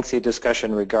a lengthy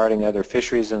discussion regarding other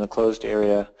fisheries in the closed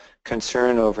area,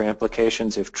 concern over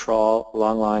implications if trawl,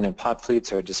 longline, and pot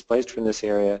fleets are displaced from this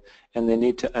area, and they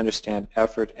need to understand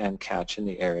effort and catch in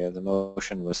the area. The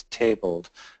motion was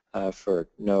tabled for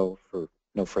no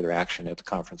further action at the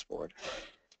conference board.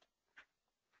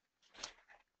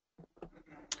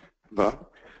 Bob?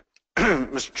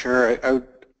 Mr. Chair,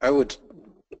 I would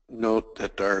note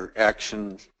that our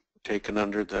action taken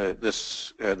under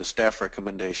the staff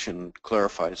recommendation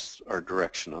clarifies our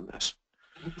direction on this.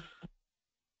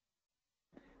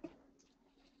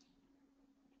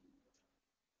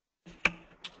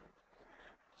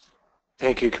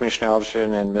 Thank you, Commissioner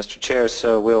Alverson and Mr. Chair.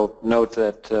 So we'll note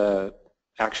that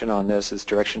action on this is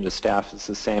direction to staff is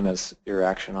the same as your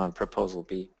action on Proposal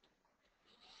B.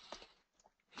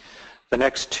 The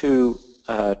next two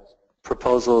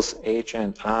proposals, H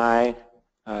and I,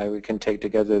 we can take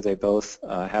together. They both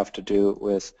have to do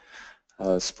with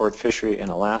sport fishery in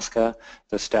Alaska.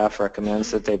 The staff recommends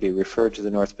that they be referred to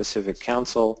the North Pacific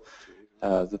Council.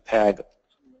 The PAG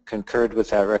concurred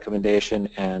with that recommendation,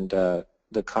 and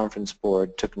the conference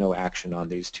board took no action on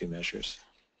these two measures.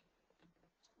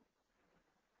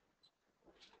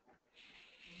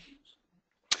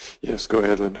 Yes, go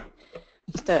ahead, Linda.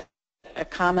 Just a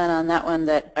comment on that one,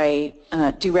 that I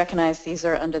do recognize these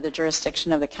are under the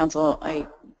jurisdiction of the council. I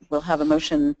will have a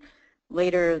motion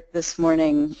later this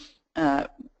morning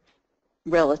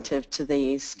relative to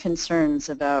these concerns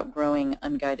about growing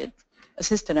unguided,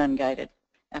 assisted unguided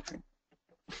effort.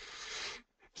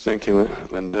 Thank you,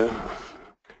 Linda.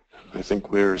 I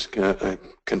think there's a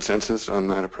consensus on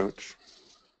that approach.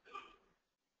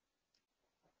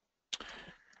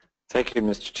 Thank you,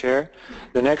 Mr. Chair.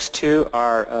 The next two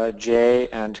are J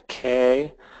and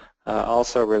K,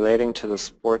 also relating to the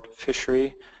sport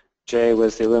fishery. J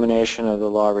was the elimination of the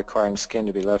law requiring skin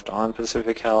to be left on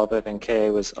Pacific halibut, and K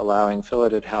was allowing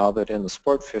filleted halibut in the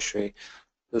sport fishery.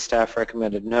 The staff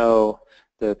recommended no,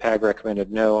 the PAG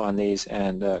recommended no on these,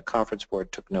 and the conference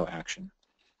board took no action.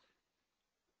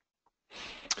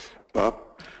 Bob?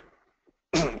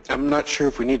 I'm not sure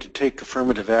if we need to take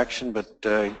affirmative action, but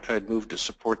I'd move to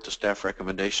support the staff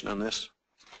recommendation on this.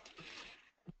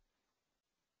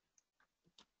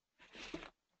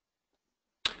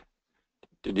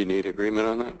 Did you need agreement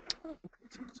on that?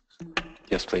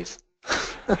 Yes, please.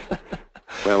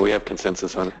 Well, we have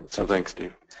consensus on it, so thanks,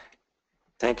 Steve.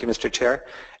 Thank you, Mr. Chair.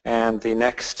 And the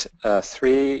next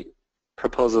three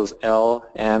proposals, L,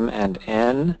 M, and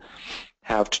N,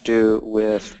 have to do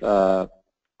with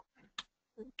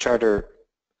charter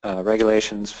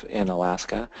regulations in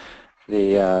Alaska.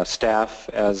 The staff,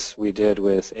 as we did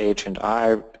with H and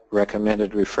I,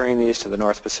 recommended referring these to the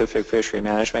North Pacific Fishery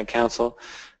Management Council,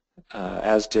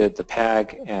 as did the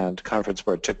PAG, and conference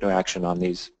board took no action on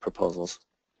these proposals.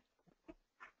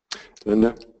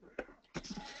 Linda?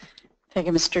 Thank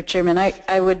you, Mr. Chairman.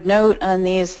 I would note on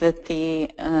these that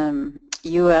the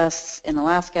U.S. in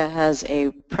Alaska has a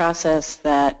process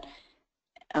that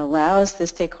allows the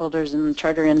stakeholders in the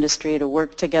charter industry to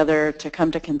work together to come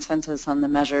to consensus on the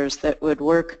measures that would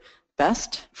work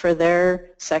best for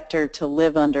their sector to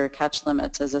live under catch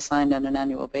limits as assigned on an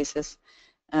annual basis.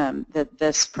 That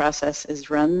this process is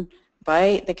run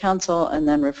by the council and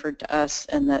then referred to us,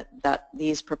 and that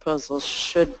these proposals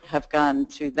should have gone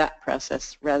through that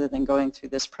process rather than going through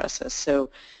this process. So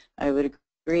I would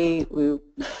agree,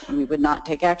 we would not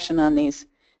take action on these,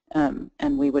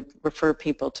 and we would refer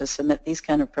people to submit these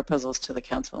kind of proposals to the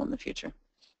council in the future.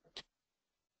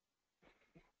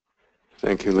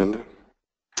 Thank you, Linda.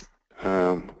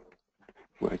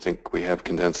 I think we have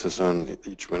consensus on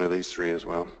each one of these three as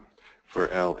well, for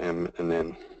L, M, and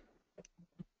N.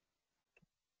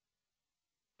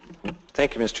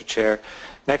 Thank you, Mr. Chair.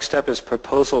 Next up is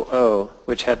Proposal O,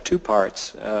 which had two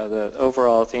parts. The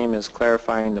overall theme is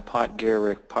clarifying the pot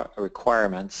gear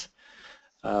requirements.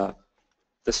 The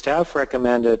staff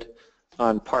recommended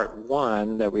on Part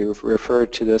 1 that we refer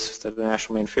to this to the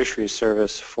National Marine Fisheries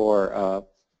Service for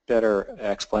better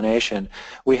explanation.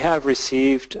 We have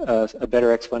received a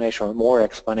better explanation or more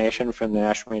explanation from the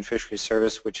National Marine Fisheries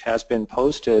Service, which has been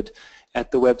posted at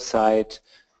the website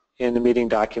in the meeting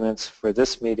documents for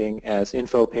this meeting as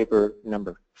info paper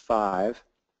number 5.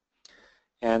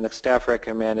 And the staff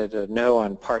recommended a no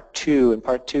on part 2, and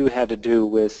part 2 had to do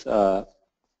with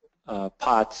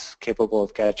pots capable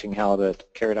of catching halibut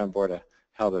carried on board a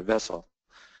halibut vessel.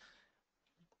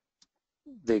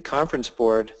 The conference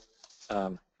board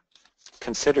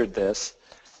considered this,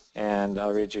 and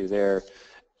I'll read you there.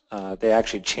 They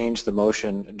actually changed the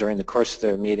motion during the course of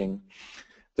their meeting.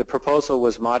 The proposal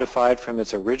was modified from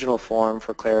its original form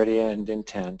for clarity and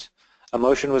intent. A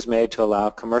motion was made to allow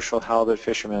commercial halibut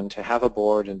fishermen to have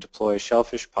aboard and deploy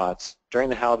shellfish pots during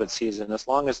the halibut season as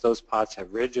long as those pots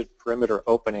have rigid perimeter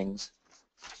openings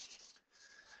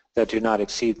that do not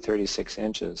exceed 36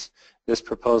 inches. This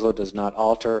proposal does not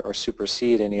alter or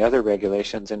supersede any other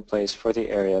regulations in place for the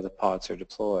area the pots are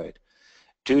deployed.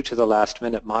 Due to the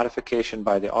last-minute modification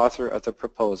by the author of the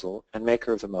proposal and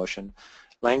maker of the motion,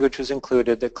 language was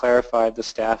included that clarified the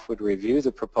staff would review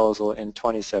the proposal in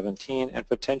 2017 and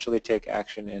potentially take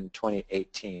action in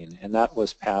 2018, and that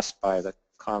was passed by the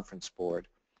conference board.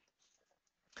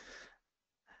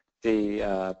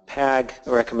 The PAG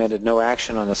recommended no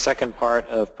action on the second part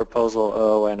of Proposal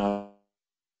O and on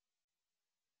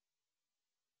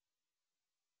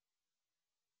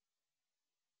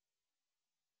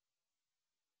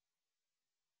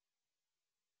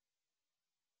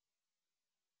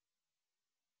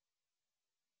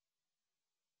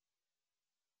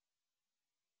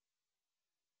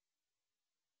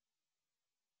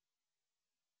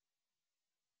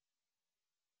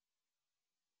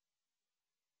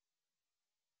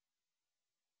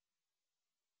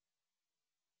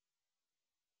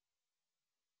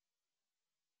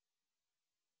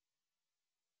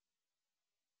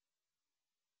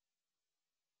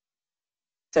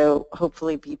So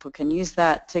hopefully people can use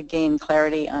that to gain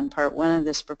clarity on part 1 of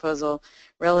this proposal.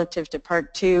 Relative to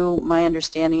part 2, my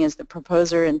understanding is the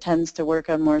proposer intends to work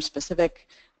on more specific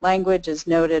language as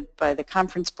noted by the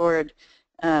conference board,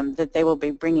 that they will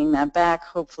be bringing that back,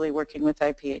 hopefully working with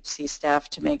IPHC staff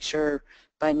to make sure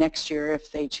by next year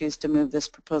if they choose to move this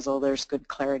proposal there's good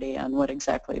clarity on what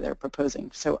exactly they're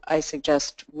proposing. So I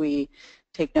suggest we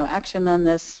take no action on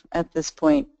this at this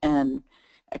point and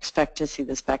expect to see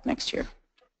this back next year.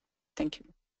 Thank you.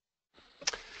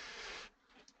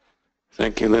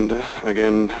 Thank you, Linda.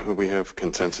 Again, we have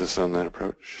consensus on that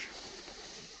approach.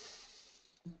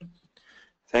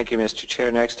 Thank you, Mr.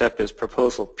 Chair. Next up is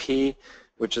Proposal P,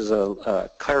 which is a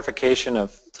clarification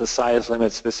of the size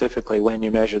limit, specifically when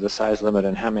you measure the size limit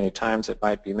and how many times it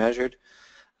might be measured.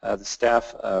 The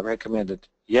staff recommended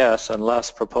yes,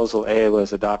 unless Proposal A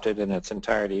was adopted in its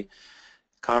entirety.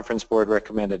 Conference board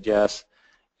recommended yes,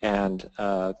 and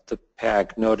the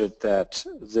PAG noted that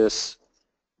this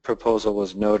proposal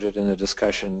was noted in the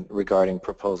discussion regarding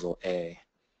Proposal A.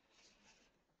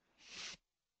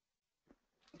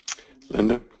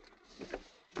 Linda?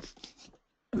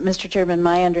 Mr. Chairman,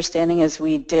 my understanding is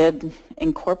we did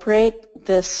incorporate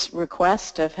this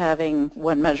request of having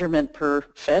one measurement per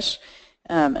fish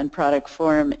and product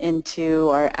form into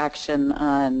our action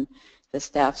on the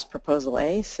staff's Proposal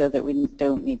A so that we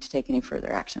don't need to take any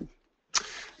further action.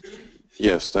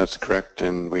 Yes, that's correct,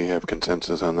 and we have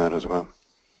consensus on that as well.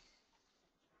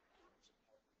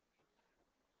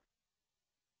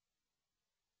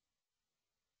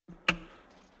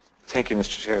 Thank you,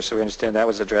 Mr. Chair. So we understand that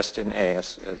was addressed in A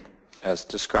as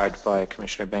described by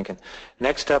Commissioner Benken.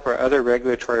 Next up are other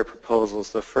regulatory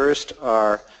proposals. The first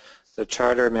are the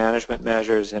charter management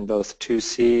measures in both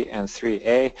 2C and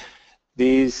 3A.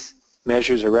 These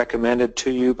measures are recommended to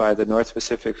you by the North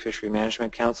Pacific Fishery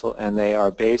Management Council, and they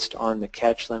are based on the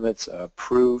catch limits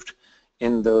approved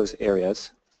in those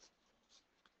areas.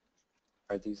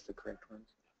 Are these the correct ones?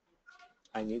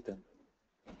 I need them.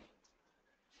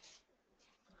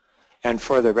 And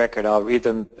for the record, I'll read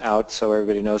them out so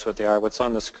everybody knows what they are. What's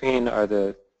on the screen are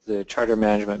the charter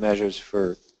management measures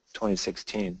for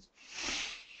 2016.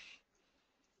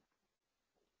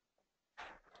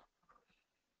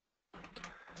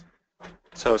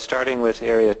 So starting with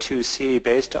Area 2C,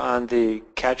 based on the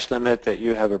catch limit that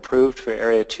you have approved for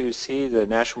Area 2C,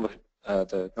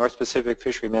 the North Pacific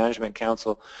Fishery Management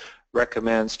Council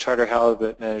recommends charter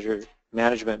halibut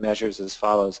management measures as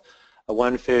follows: a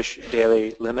 1 fish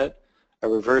daily limit, a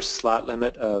reverse slot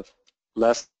limit of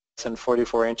less than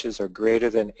 44 inches or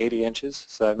greater than 80 inches.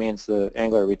 So that means the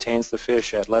angler retains the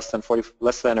fish at less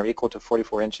than or equal to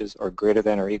 44 inches or greater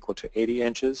than or equal to 80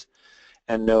 inches,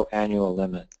 and no annual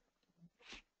limit.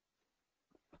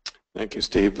 Thank you,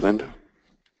 Steve. Linda?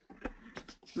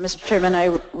 Mr. Chairman, I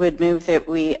would move that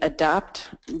we adopt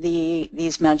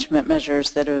these management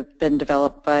measures that have been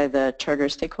developed by the Charter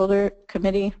Stakeholder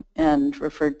Committee and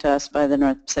referred to us by the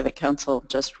North Pacific Council,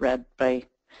 just read by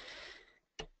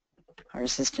our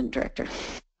Assistant Director.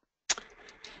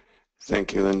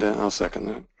 Thank you, Linda. I'll second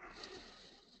that.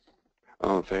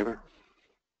 All in favor?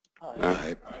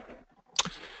 Aye.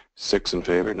 6 in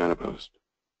favor, none opposed.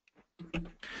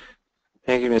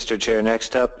 Thank you, Mr. Chair.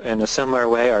 Next up, in a similar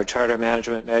way, are charter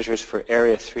management measures for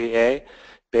Area 3A.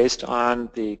 Based on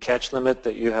the catch limit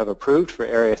that you have approved for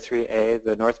Area 3A,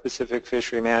 the North Pacific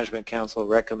Fishery Management Council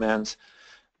recommends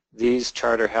these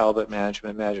charter halibut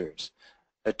management measures.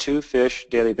 A 2-fish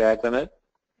daily bag limit,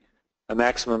 a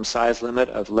maximum size limit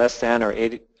of less than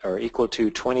or equal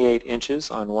to 28 inches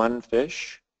on one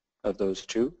fish of those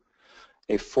 2,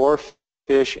 a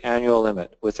 4-fish annual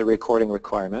limit with a recording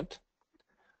requirement,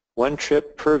 1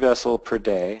 trip per vessel per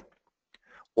day,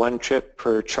 1 trip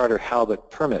per charter halibut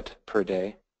permit per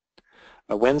day,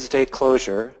 a Wednesday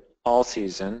closure all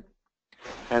season,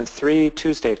 and 3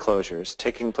 Tuesday closures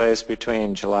taking place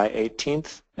between July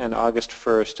 18th and August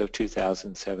 1st of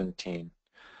 2017.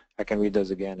 I can read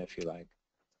those again if you like.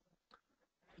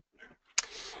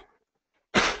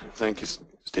 Thank you,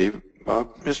 Steve.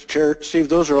 Bob? Mr. Chair, Steve,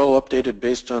 those are all updated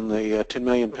based on the 10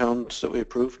 million pounds that we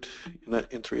approved in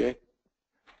 3A?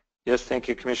 Yes, thank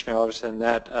you, Commissioner Alderson.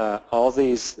 That all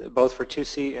these, both for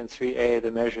 2C and 3A, the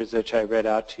measures that I read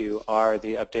out to you are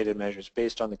the updated measures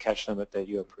based on the catch limit that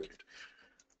you approved.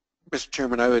 Mr.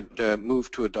 Chairman, I would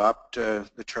move to adopt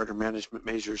the charter management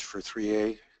measures for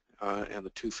 3A and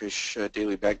the 2-fish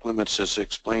daily bag limits as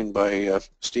explained by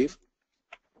Steve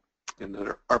and that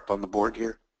are up on the board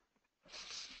here.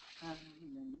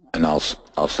 And I'll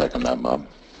second that, Bob.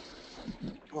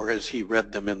 Or as he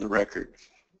read them in the record.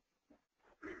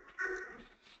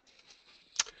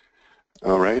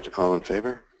 All right, all in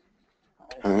favor?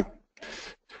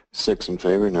 6 in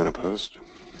favor, none opposed.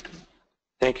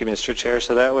 Thank you, Mr. Chair.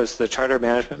 So that was the charter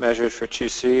management measures for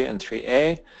 2C and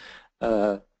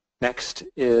 3A. Next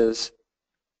is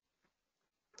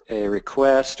a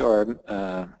request or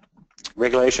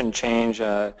regulation change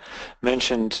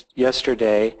mentioned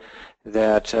yesterday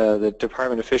that the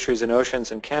Department of Fisheries and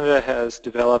Oceans in Canada has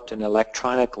developed an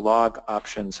electronic log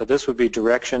option. So this would be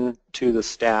direction to the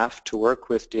staff to work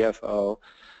with DFO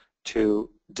to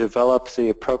develop the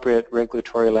appropriate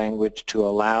regulatory language to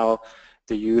allow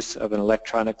the use of an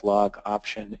electronic log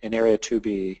option in Area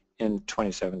 2B in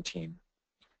 2017.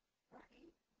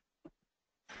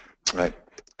 Right.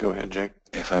 Go ahead, Jake.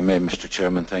 If I may, Mr.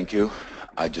 Chairman, thank you.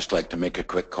 I'd just like to make a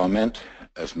quick comment.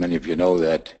 As many of you know,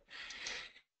 that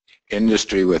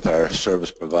industry with our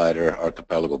service provider,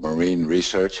 Archipelago Marine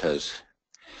Research, has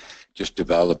just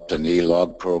developed an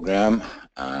e-log program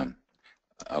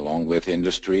along with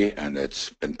industry, and it's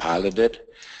been piloted.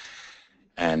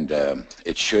 And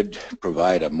it should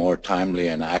provide a more timely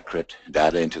and accurate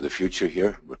data into the future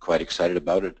here. We're quite excited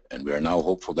about it, and we are now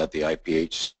hopeful that the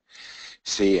IPHC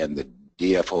and the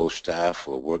DFO staff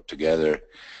will work together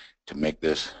to make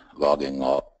this logging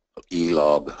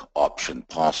e-log option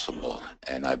possible.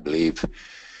 And I believe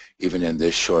even in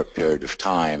this short period of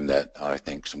time that I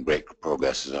think some great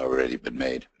progress has already been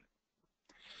made.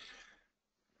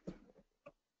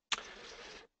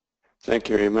 Thank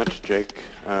you very much, Jake.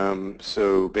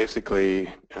 So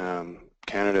basically,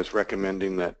 Canada is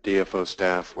recommending that DFO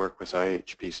staff work with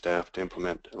IHP staff to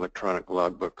implement electronic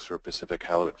logbooks for Pacific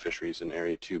halibut fisheries in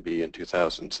Area 2B in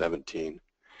 2017,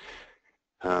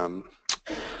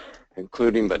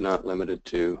 including but not limited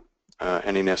to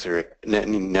any necessary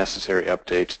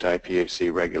updates to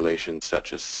IPHC regulations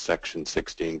such as Section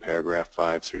 16, paragraph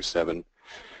 5 through 7,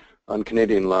 on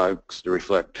Canadian logs to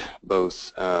reflect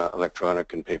both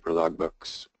electronic and paper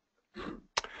logbooks.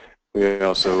 We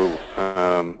also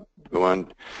go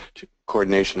on to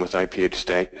coordination with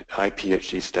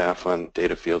IPHC staff on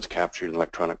data fields captured in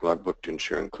electronic logbook to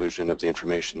ensure inclusion of the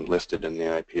information listed in the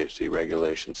IPHC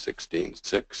Regulation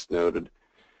 16.6 noted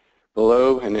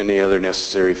below, and any other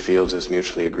necessary fields as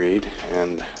mutually agreed,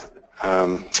 and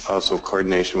also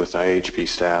coordination with IHP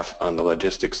staff on the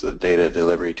logistics of the data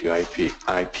delivery to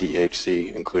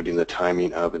IPHC, including the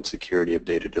timing of and security of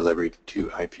data delivery to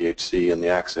IPHC and the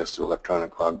access to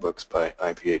electronic logbooks by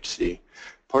IPHC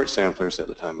port samplers at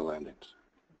the time of landings.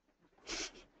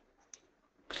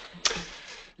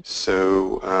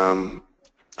 So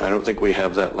I don't think we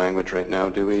have that language right now,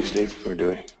 do we, Steve, or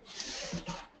do we?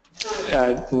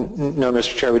 No,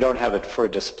 Mr. Chair, we don't have it for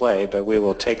display, but we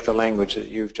will take the language that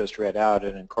you've just read out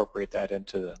and incorporate that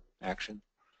into the action.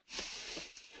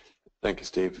 Thank you,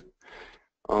 Steve.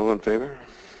 All in favor?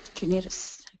 Do you need a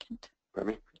second?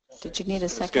 Pardon me? Did you need a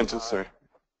second? Sorry.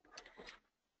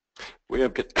 We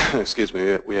have, excuse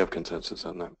me, we have consensus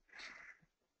on that.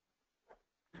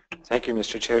 Thank you,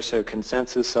 Mr. Chair. So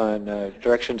consensus on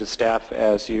direction to staff,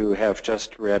 as you have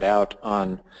just read out,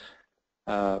 on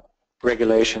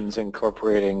regulations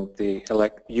incorporating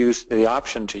the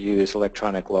option to use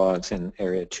electronic logs in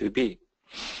Area 2B.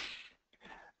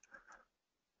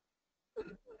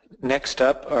 Next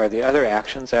up are the other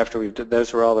actions after we've done,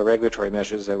 those are all the regulatory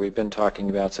measures that we've been talking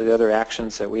about. So the other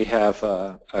actions that we have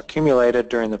accumulated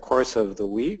during the course of the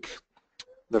week.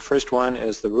 The first one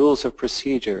is the rules of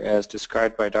procedure as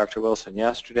described by Dr. Wilson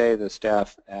yesterday. The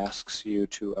staff asks you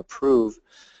to approve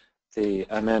the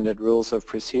amended rules of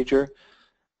procedure,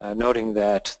 noting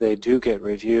that they do get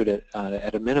reviewed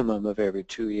at a minimum of every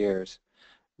 2 years.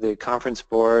 The conference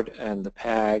board and the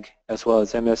PAG, as well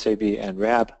as MSAB and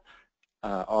RAB,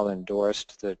 all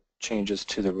endorsed the changes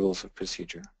to the rules of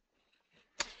procedure.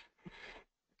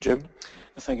 Jim?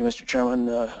 Thank you, Mr.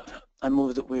 Chairman. I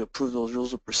move that we approve those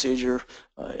rules of procedure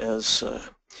as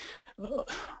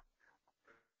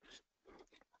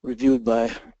reviewed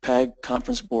by PAG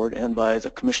Conference Board and by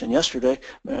the Commission yesterday,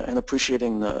 and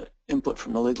appreciating the input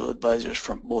from the legal advisors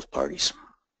from both parties.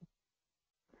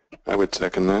 I would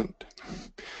second that.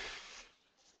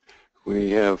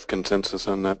 We have consensus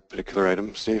on that particular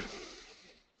item. Steve?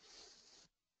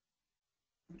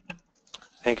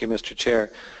 Thank you, Mr.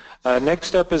 Chair.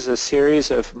 Next up is a series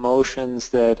of motions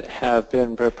that have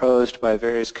been proposed by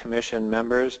various Commission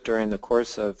members during the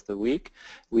course of the week.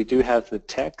 We do have the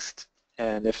text,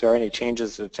 and if there are any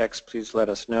changes to the text, please let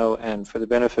us know. And for the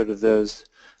benefit of those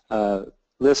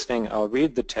listening, I'll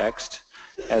read the text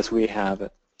as we have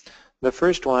it. The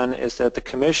first one is that the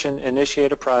Commission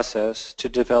initiate a process to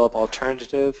develop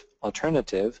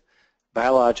alternative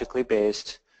biologically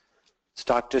based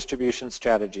stock distribution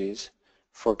strategies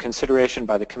for consideration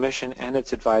by the Commission and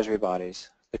its advisory bodies.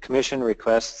 The Commission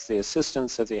requests the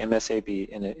assistance of the MSAB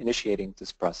in initiating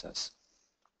this process.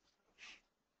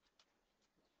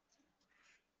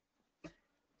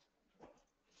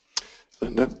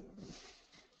 Linda?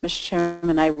 Mr.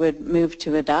 Chairman, I would move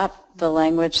to adopt the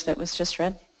language that was just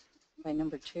read by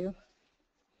number 2.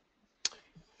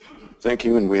 Thank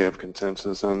you, and we have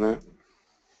consensus on that.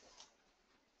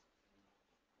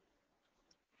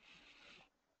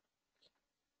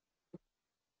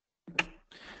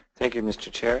 Thank you,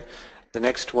 Mr. Chair. The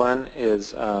next one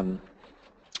is,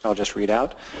 I'll just read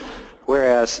out.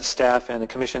 Whereas staff and the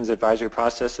Commission's advisory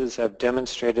processes have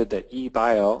demonstrated that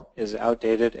eBio is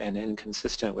outdated and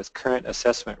inconsistent with current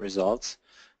assessment results,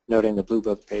 noting the Blue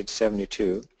Book, page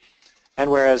 72, and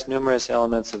whereas numerous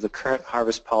elements of the current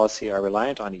harvest policy are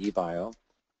reliant on eBio,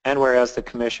 and whereas the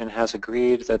Commission has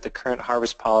agreed that the current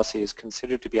harvest policy is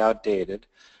considered to be outdated,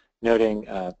 noting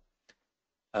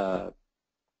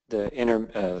the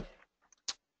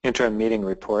interim meeting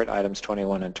report, items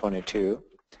 21 and 22.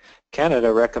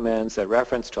 Canada recommends that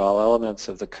reference to all elements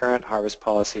of the current harvest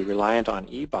policy reliant on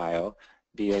eBio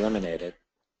be eliminated,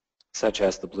 such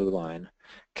as the blue line.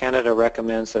 Canada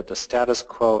recommends that the status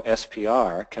quo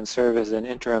SPR can serve as an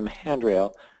interim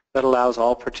handrail that allows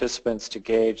all participants to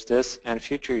gauge this and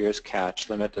future years' catch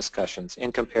limit discussions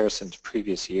in comparison to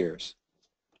previous years.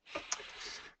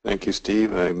 Thank you,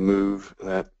 Steve. I move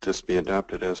that this be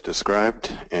adopted as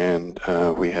described, and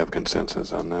we have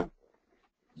consensus on that.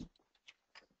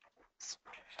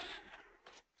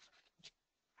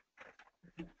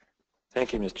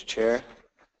 Thank you, Mr. Chair.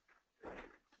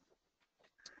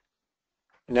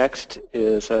 Next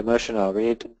is a motion I'll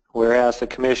read. Whereas the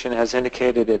Commission has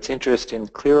indicated its interest in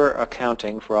clearer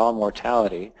accounting for all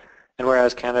mortality, and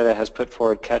whereas Canada has put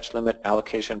forward catch limit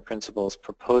allocation principles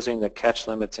proposing that catch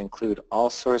limits include all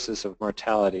sources of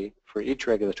mortality for each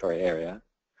regulatory area,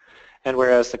 and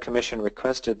whereas the Commission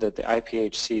requested that the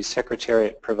IPHC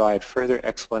Secretariat provide further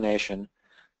explanation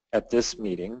at this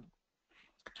meeting,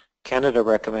 Canada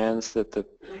recommends that the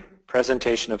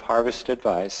presentation of harvest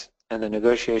advice and the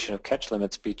negotiation of catch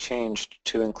limits be changed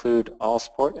to include all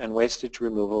sport and wastage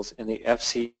removals in the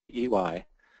FCEY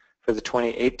for the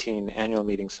 2018 annual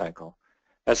meeting cycle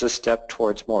as a step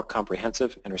towards more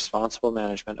comprehensive and responsible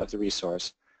management of the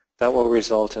resource that will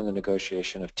result in the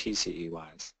negotiation of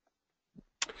TCEYs.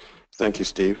 Thank you,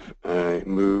 Steve. I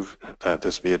move that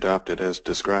this be adopted as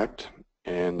described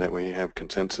and that we have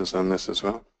consensus on this as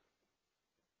well.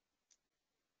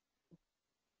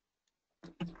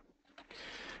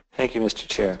 Thank you, Mr.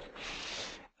 Chair.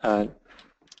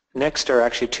 Next are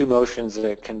actually two motions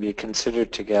that can be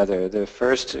considered together. The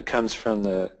first comes from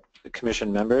the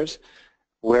Commission members.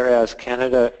 Whereas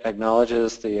Canada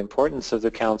acknowledges the importance of the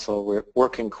Council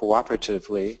working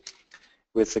cooperatively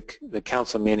with the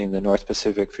Council, meaning the North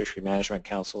Pacific Fishery Management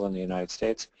Council in the United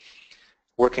States.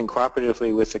 working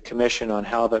cooperatively with the Commission on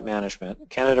Halibut Management,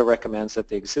 Canada recommends that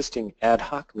the existing ad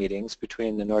hoc meetings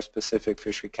between the North Pacific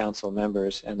Fishery Council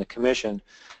members and the Commission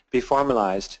be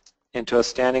formalized into a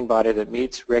standing body that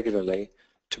meets regularly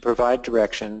to provide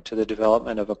direction to the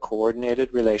development of a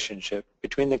coordinated relationship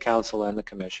between the Council and the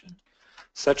Commission.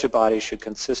 Such a body should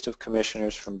consist of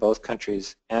commissioners from both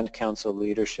countries and Council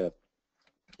leadership.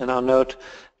 And I'll note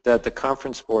that the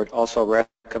Conference Board also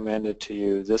recommended to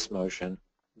you this motion,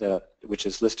 which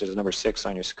is listed as number 6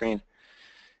 on your screen.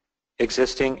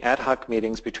 Existing ad hoc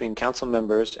meetings between Council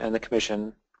members and the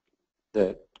Commission,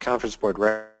 the Conference Board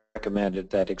recommended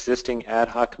that existing ad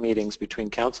hoc meetings between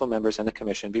Council members and the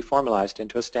Commission be formalized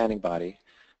into a standing body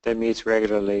that meets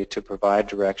regularly to provide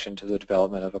direction to the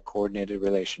development of a coordinated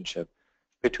relationship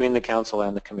between the Council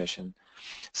and the Commission.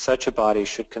 Such a body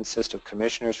should consist of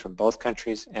commissioners from both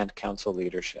countries and Council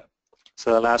leadership.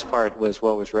 So the last part was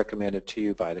what was recommended to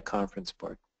you by the Conference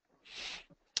Board.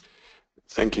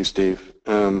 Thank you, Steve.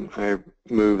 I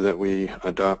move that we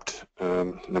adopt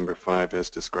number 5 as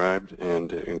described,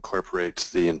 and it incorporates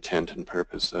the intent and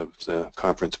purpose of the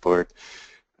Conference Board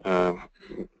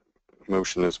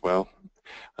motion as well.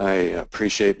 I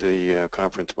appreciate the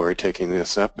Conference Board taking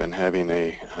this up and having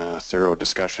a thorough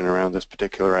discussion around this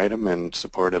particular item in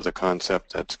support of the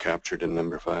concept that's captured in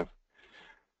number 5.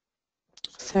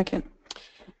 Second.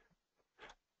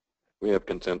 We have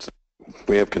consensus.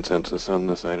 We have consensus on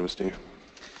this item, Steve.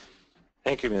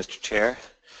 Thank you, Mr. Chair.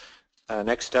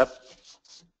 Next up,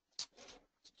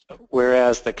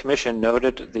 whereas the Commission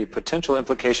noted the potential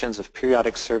implications of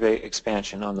periodic survey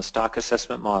expansion on the stock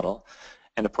assessment model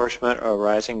and apportionment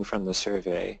arising from the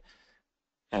survey,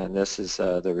 and this is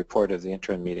the report of the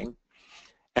interim meeting,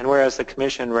 and whereas the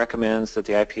Commission recommends that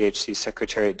the IPHC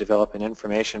Secretariat develop an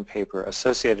information paper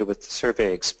associated with the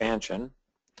survey expansion,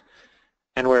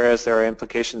 and whereas there are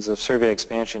implications of survey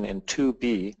expansion in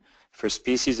 2B for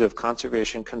species of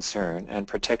conservation concern and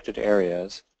protected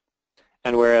areas,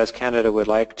 and whereas Canada would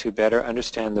like to better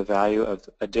understand the value of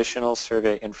additional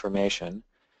survey information,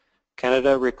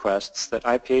 Canada requests that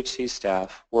IPHC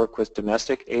staff work with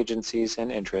domestic agencies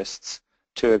and interests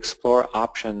to explore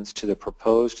options to the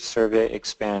proposed survey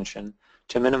expansion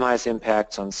to minimize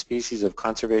impacts on species of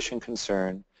conservation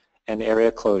concern and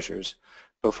area closures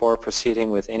before proceeding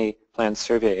with any planned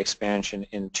survey expansion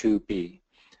in 2B.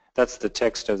 That's the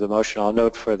text of the motion. I'll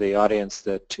note for the audience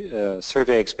that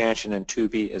survey expansion in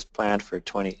 2B is planned for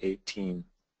 2018.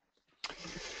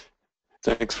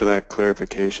 Thanks for that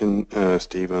clarification,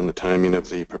 Steve, on the timing of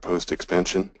the proposed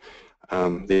expansion.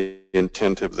 The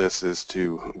intent of this is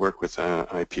to work with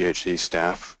IPHC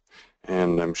staff,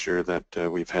 and I'm sure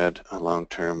that we've had a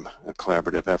long-term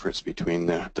collaborative efforts between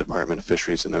the Department of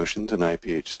Fisheries and Oceans and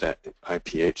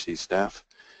IPHC staff,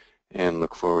 and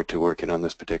look forward to working on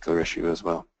this particular issue as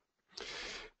well.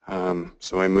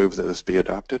 So I move that this be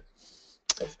adopted,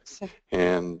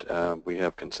 and we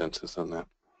have consensus on that.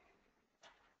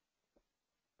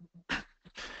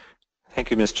 Thank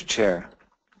you, Mr. Chair.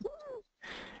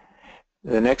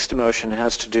 The next motion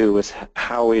has to do with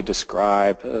how we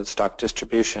describe stock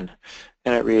distribution,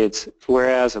 and it reads,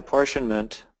 whereas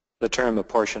apportionment, the term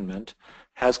apportionment,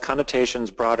 has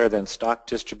connotations broader than stock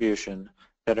distribution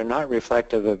that are not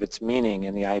reflective of its meaning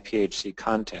in the IPHC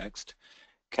context,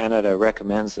 Canada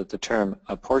recommends that the term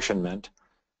apportionment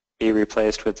be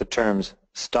replaced with the terms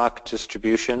stock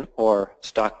distribution or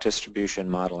stock distribution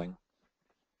modeling.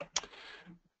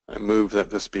 I move that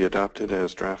this be adopted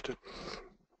as drafted.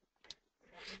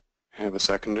 I have a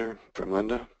seconder from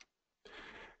Linda.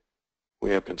 We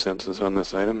have consensus on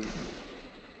this item.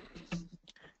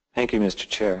 Thank you, Mr.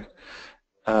 Chair.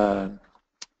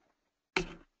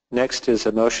 Next is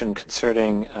a motion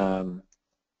concerning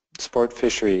sport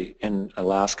fishery in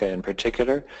Alaska in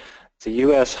particular. The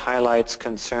U.S. highlights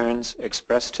concerns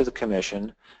expressed to the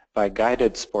Commission by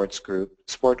guided sport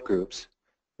groups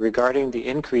regarding the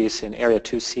increase in Area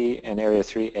 2C and Area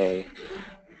 3A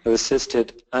of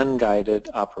assisted unguided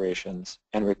operations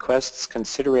and requests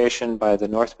consideration by the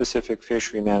North Pacific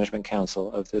Fishery Management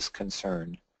Council of this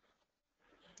concern.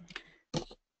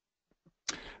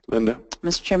 Linda?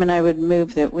 Mr. Chairman, I would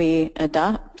move that we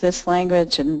adopt this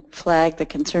language and flag the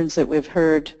concerns that we've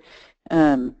heard,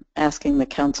 asking the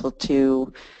Council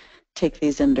to take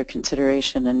these under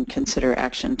consideration and consider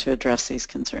action to address these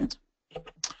concerns.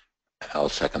 I'll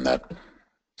second that.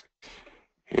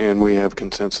 And we have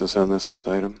consensus on this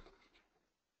item.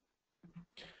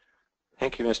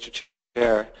 Thank you, Mr.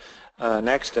 Chair.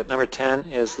 Next, at number 10,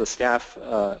 is the staff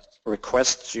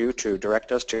requests you to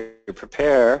direct us to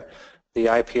prepare the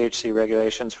IPHC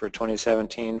regulations for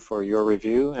 2017 for your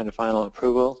review and final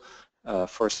approval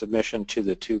for submission to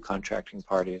the 2 contracting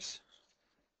parties.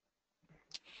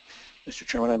 Mr.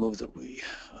 Chairman, I move that we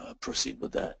proceed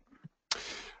with that.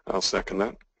 I'll second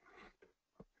that.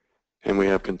 And we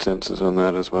have consensus on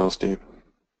that as well, Steve.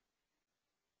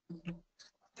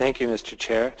 Thank you, Mr.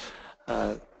 Chair.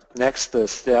 Next, the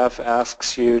staff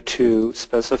asks you to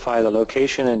specify the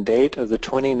location and date of the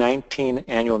 2019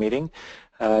 annual meeting,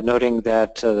 noting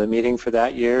that the meeting for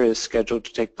that year is scheduled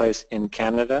to take place in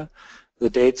Canada. The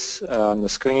dates on the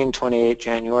screen, 28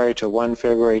 January to 1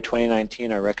 February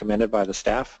 2019, are recommended by the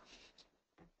staff.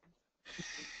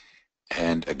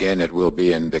 And again, it will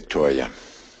be in Victoria.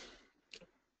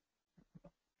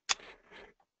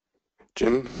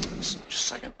 Jim? Just a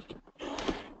second.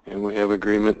 And we have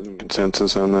agreement and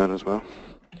consensus on that as well.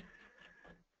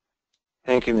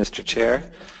 Thank you, Mr.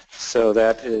 Chair. So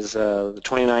that is the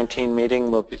 2019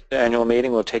 annual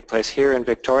meeting will take place here in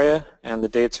Victoria, and the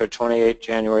dates are 28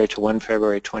 January to 1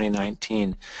 February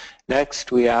 2019.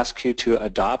 Next, we ask you to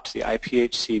adopt the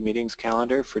IPHC meetings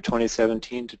calendar for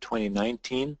 2017 to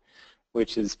 2019,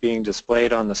 which is being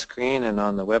displayed on the screen and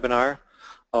on the webinar.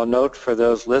 I'll note for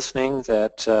those listening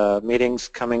that meetings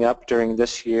coming up during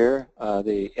this year,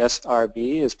 the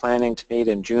SRB is planning to meet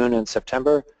in June and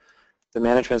September. The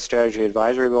Management Strategy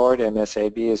Advisory Board,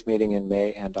 MSAB, is meeting in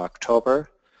May and October.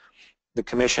 The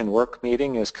Commission Work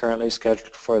Meeting is currently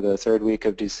scheduled for the third week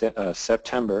of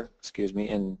September,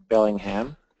 in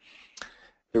Bellingham.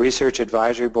 The Research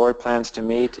Advisory Board plans to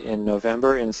meet in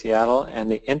November in Seattle, and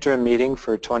the interim meeting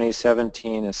for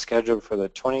 2017 is scheduled for the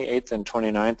 28th and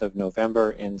 29th of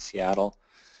November in Seattle.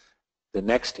 The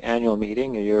next annual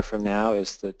meeting, a year from now,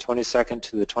 is the 22nd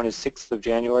to the 26th of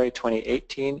January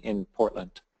 2018 in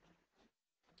Portland.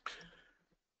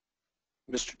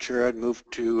 Mr. Chair, I'd move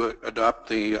to adopt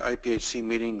the IPHC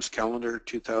meetings calendar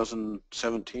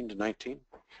 2017 to 19.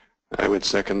 I would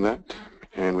second that.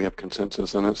 And we have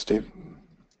consensus on that, Steve.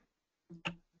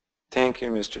 Thank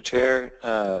you, Mr. Chair.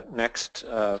 Next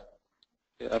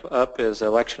up is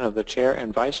election of the chair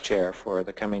and vice chair for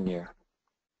the coming year.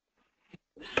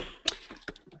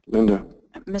 Linda.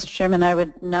 Mr. Chairman, I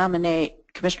would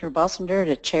nominate Commissioner Balsinder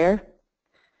to chair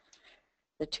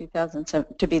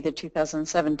to be the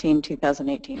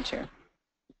 2017-2018 chair.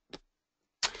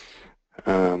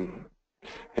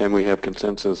 And we have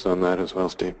consensus on that as well,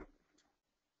 Steve.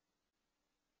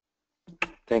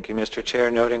 Thank you, Mr. Chair.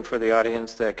 Noting for the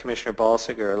audience that Commissioner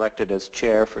Balsinger elected as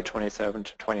chair for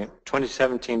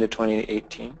 2017 to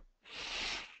 2018.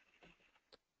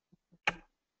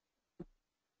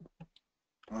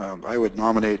 I would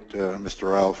nominate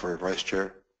Mr. Ryle for vice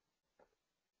chair.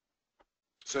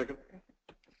 Second.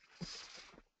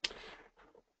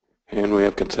 And we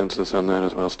have consensus on that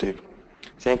as well, Steve.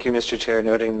 Thank you, Mr. Chair.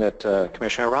 Noting that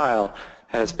Commissioner Ryle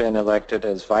has been elected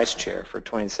as vice chair for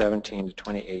 2017 to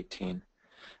 2018.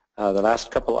 The last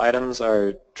couple items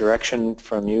are direction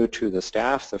from you to the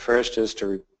staff. The first is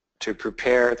to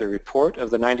prepare the report of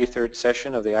the 93rd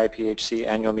session of the IPHC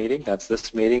annual meeting. That's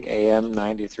this meeting,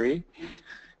 AM093.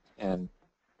 And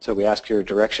so we ask your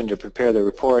direction to prepare the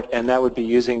report, and that would be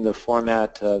using the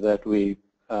format that we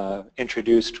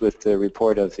introduced with the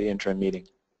report of the interim meeting.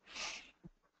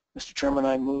 Mr. Chairman,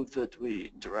 I move that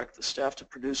we direct the staff to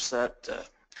produce that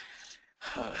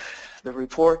the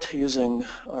report using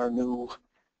our new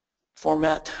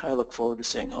format. I look forward to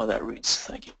seeing how that reads.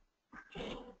 Thank you.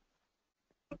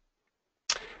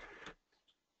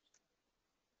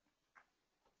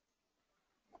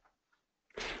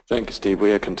 Thank you, Steve.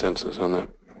 We have consensus on that.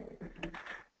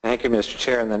 Thank you, Mr.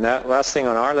 Chair. And the last thing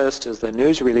on our list is the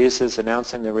news releases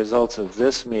announcing the results of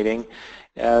this meeting.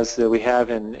 As we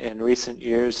have in recent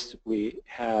years, we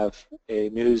have a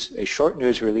short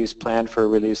news release planned for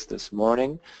release this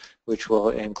morning, which will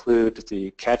include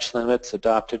the catch limits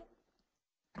adopted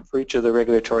for each of the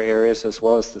regulatory areas as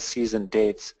well as the season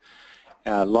dates.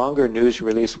 Longer news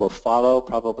release will follow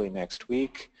probably next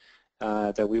week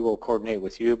that we will coordinate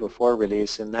with you before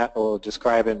release, and that will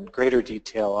describe in greater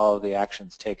detail all of the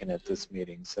actions taken at this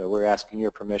meeting. So we're asking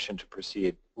your permission to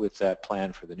proceed with that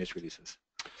plan for the news releases.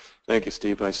 Thank you,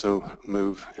 Steve. I so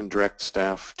move and direct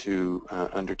staff to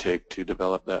undertake to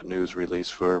develop that news release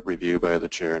for review by the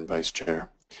chair and vice chair,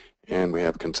 and we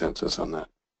have consensus on that.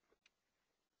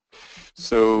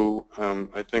 So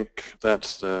I think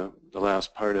that's the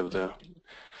last part of the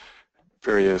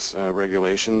various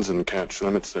regulations and catch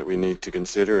limits that we need to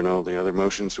consider and all the other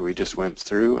motions that we just went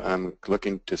through. I'm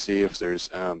looking to see if there's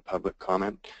public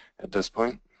comment at this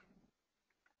point.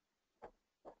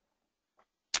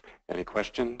 Any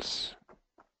questions?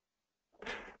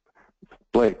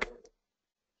 Blake.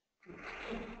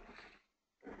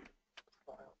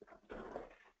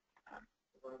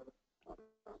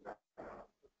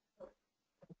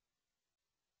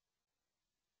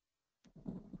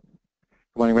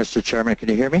 Morning, Mr. Chairman. Can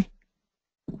you hear me?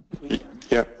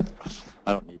 Yep.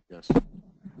 I don't need this.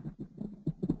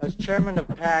 As chairman of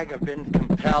PAG, I've been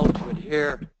compelled to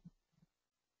adhere to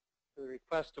the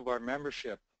request of our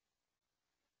membership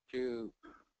to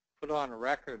put on a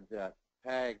record that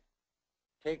PAG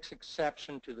takes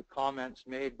exception to the comments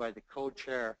made by the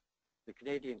co-chair, the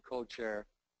Canadian co-chair,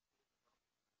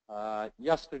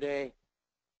 yesterday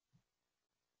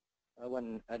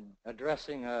when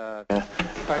addressing a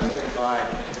question by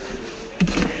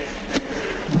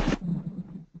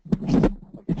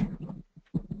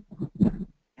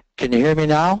Can you hear me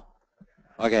now?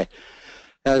 Okay.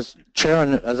 As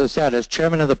chairman, as I said, as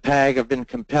chairman of the PAG, I've been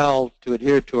compelled to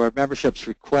adhere to our membership's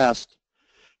request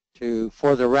to,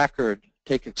 for the record,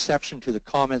 take exception to the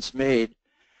comments made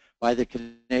by the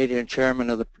Canadian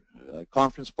chairman of the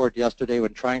conference board yesterday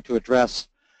when trying to address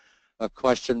a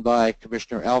question by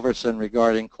Commissioner Alverson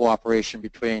regarding cooperation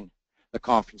between the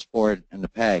conference board and the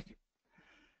PAG.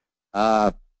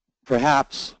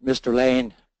 Perhaps Mr.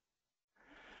 Lane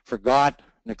forgot,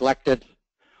 neglected,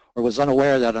 or was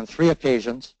unaware that on 3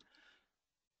 occasions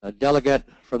a delegate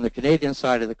from the Canadian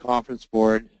side of the conference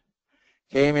board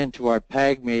came into our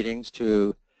PAG meetings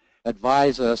to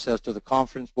advise us as to the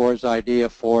conference board's idea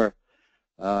for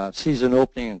season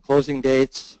opening and closing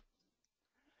dates.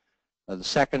 The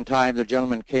second time the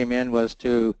gentleman came in was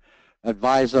to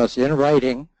advise us in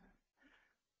writing,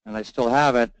 and I still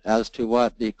have it, as to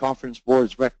what the conference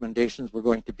board's recommendations were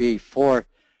going to be for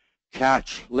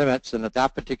catch limits. And at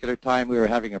that particular time we were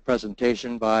having a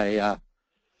presentation by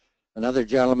another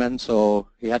gentleman, so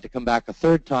he had to come back a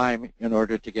 3rd time in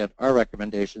order to get our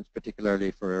recommendations,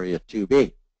 particularly for Area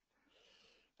 2B.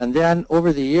 And then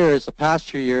over the years, the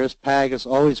past few years, PAG has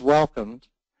always welcomed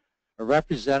a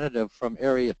representative from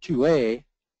Area 2A,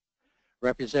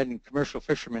 representing commercial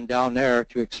fishermen down there,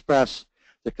 to express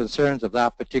the concerns of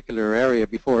that particular area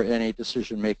before any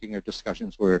decision-making or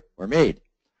discussions were made.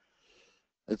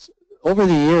 Over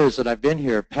the years that I've been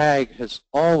here, PAG has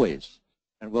always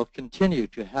and will continue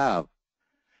to have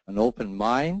an open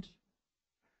mind,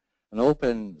 an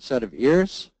open set of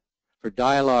ears for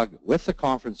dialogue with the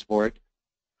conference board,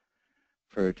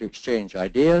 to exchange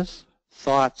ideas,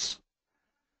 thoughts,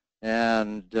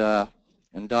 and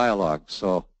dialogue.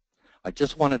 So I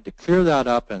just wanted to clear that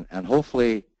up and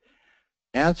hopefully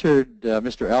answered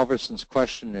Mr. Alverson's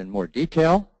question in more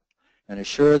detail and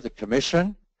assure the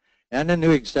Commission and the new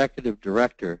Executive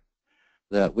Director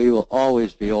that we will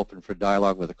always be open for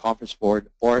dialogue with the conference board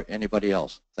or anybody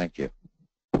else. Thank you.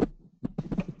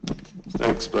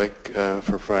 Thanks, Blake, for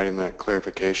providing that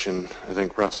clarification. I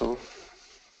think Russell.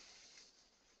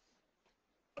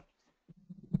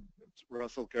 It's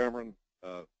Russell Cameron,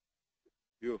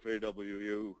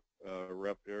 UFAWU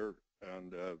rep here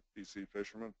and BC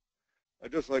fisherman.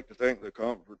 I'd just like to thank the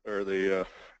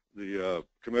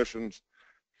commissions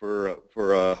for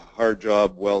a hard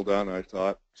job, well done, I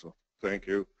thought. So thank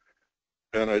you.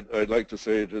 And I'd like to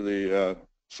say to the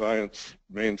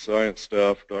main science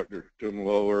staff, Dr. Tim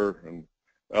Lower and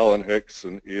Alan Hicks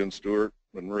and Ian Stewart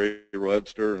and Ray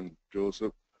Webster and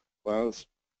Joseph Miles,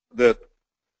 that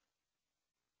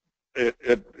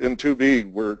in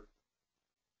 2B we're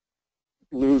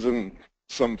losing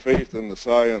some faith in the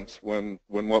science when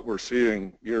what we're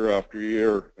seeing year after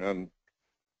year and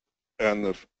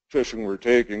the fishing we're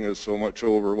taking is so much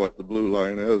over what the blue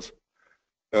line is.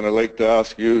 And I'd like to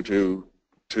ask you to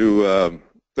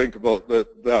think about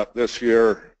that this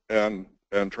year and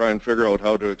try and figure out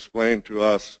how to explain to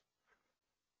us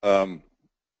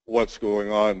what's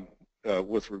going on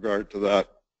with regard to that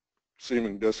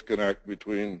seeming disconnect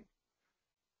between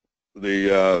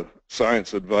the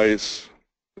science advice,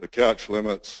 the catch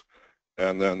limits,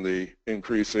 and then the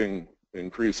increasing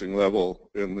level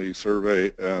in the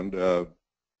survey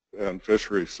and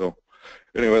fishery. So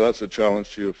anyway, that's a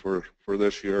challenge to you for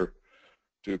this year,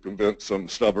 to convince some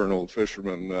stubborn old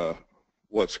fishermen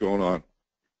what's going on.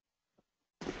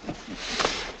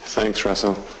 Thanks,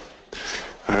 Russell.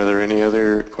 Are there any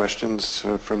other questions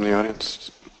from the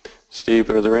audience? Steve,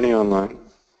 are there any online?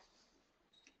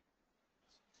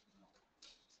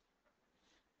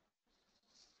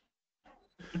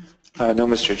 No,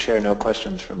 Mr. Chair, no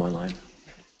questions from online.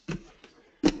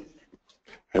 I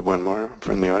have one more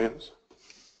from the audience.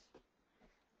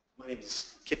 My name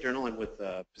is Kit Durnall. I'm with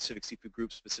Pacific Seafood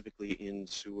Group, specifically in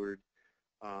Seward.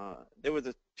 There were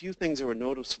the few things that were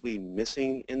noticeably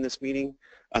missing in this meeting,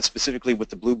 specifically with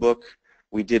the Blue Book.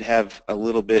 We did have a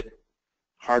little bit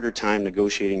harder time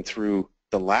negotiating through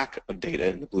the lack of data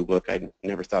in the Blue Book. I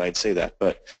never thought I'd say that,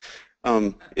 but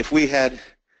if we had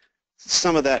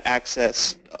some of that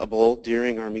accessible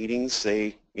during our meetings,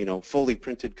 say, fully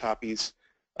printed copies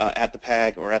at the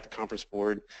PAG or at the conference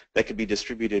board that could be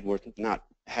distributed with not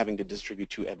having to distribute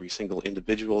to every single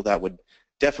individual. That would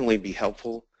definitely be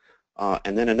helpful.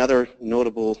 And then another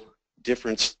notable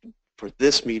difference for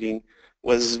this meeting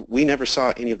was we never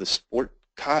saw any of the sport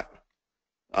cot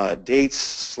dates,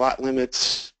 slot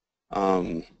limits,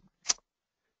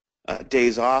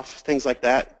 days off, things like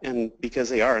that. And because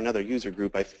they are another user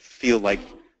group, I feel like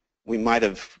we might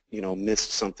have,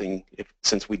 missed something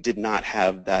since we did not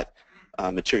have that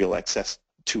material access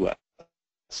to us.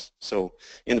 So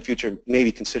in the future,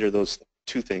 maybe consider those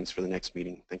two things for the next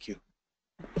meeting. Thank you.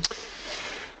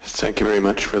 Thank you very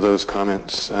much for those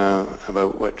comments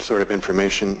about what sort of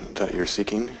information that you're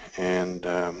seeking, and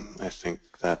I think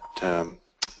that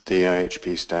the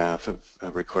IHP staff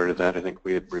have recorded that. I think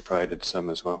we had provided some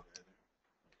as well.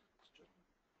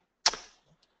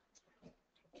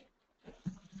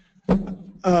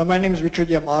 My name is Richard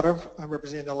Yamato. I'm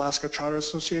representing the Alaska Charter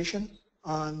Association.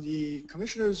 On the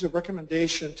Commissioner's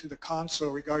recommendation to the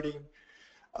Council regarding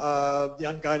the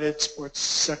unguided sports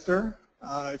sector,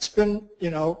 it's been,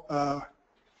 at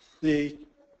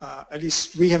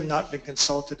least we have not been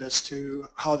consulted as to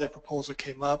how that proposal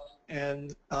came up,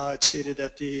 and it stated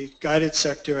that the guided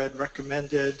sector had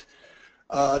recommended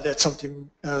that something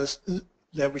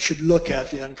that we should look at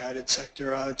the unguided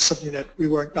sector. It's something that we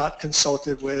were not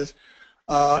consulted with.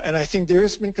 And I think there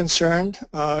has been concern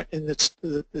in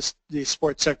the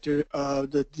sports sector,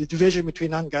 the division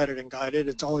between unguided and guided.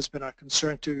 It's always been a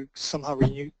concern to somehow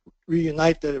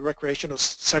reunite the recreational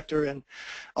sector in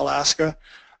Alaska.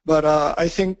 But I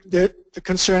think that the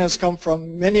concern has come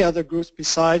from many other groups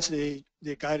besides the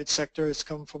guided sector. It's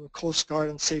come from Coast Guard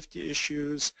and safety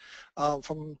issues,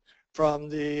 from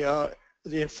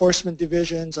the enforcement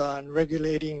divisions on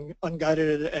regulating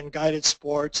unguided and guided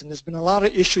sports, and there's been a lot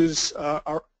of issues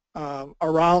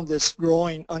around this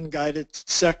growing unguided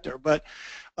sector. But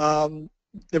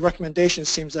the recommendation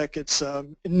seems like it's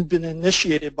been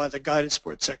initiated by the guided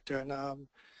sports sector, and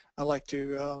I'd like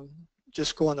to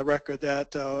just go on the record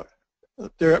that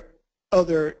there are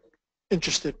other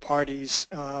interested parties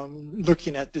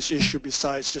looking at this issue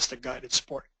besides just a guided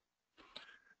sport.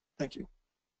 Thank you.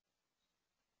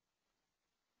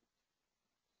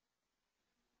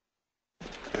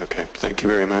 Okay, thank you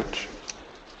very much.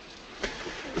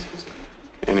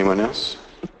 Anyone else?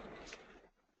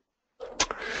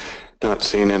 Not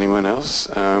seeing anyone else.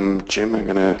 Jim, I'm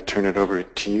going to turn it over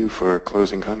to you for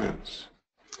closing comments.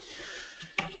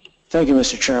 Thank you,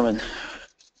 Mr. Chairman.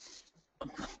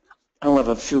 I'll have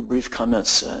a few brief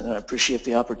comments, and I appreciate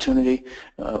the opportunity.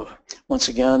 Once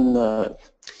again,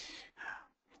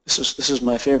 this is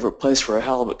my favorite place for a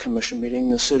Halibut Commission meeting.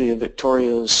 The city of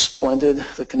Victoria is splendid.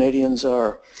 The Canadians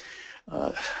are,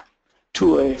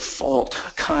 to a fault,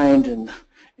 kind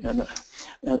and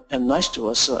nice to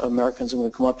us Americans when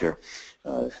we come up here.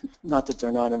 Not that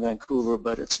they're not in Vancouver,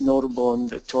 but it's notable in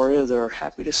Victoria. They're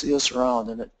happy to see us around,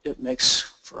 and it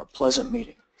makes for a pleasant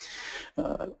meeting.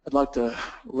 I'd like to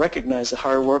recognize the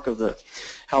hard work of the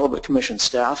Halibut Commission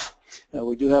staff.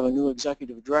 We do have a new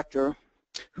executive director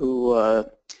who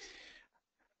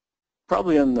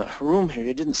probably in the room here,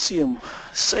 you didn't see him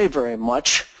say very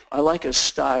much. I like his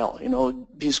style.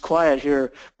 He's quiet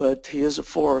here, but he is a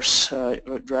force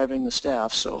driving the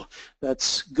staff, so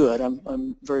that's good.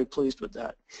 I'm very pleased with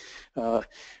that.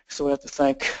 So we have to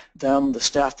thank them. The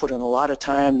staff put in a lot of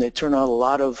time. They turn out a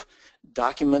lot of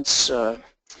documents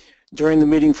during the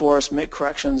meeting for us, make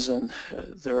corrections, and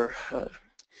they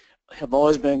have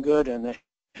always been good, and they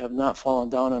have not fallen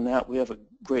down on that. We have a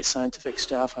great scientific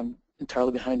staff. I'm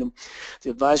entirely behind them. The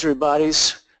advisory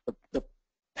bodies, the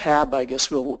PAB, I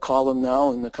guess we'll call them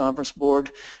now, and the conference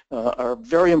board are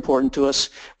very important to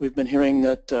us. We've been hearing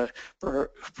that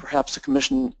perhaps the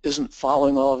Commission isn't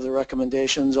following all of the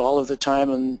recommendations all of the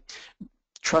time, and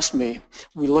trust me,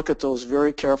 we look at those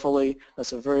very carefully.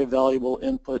 That's a very valuable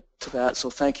input to that,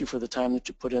 so thank you for the time that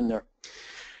you put in there.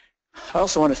 I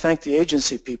also want to thank the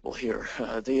agency people here,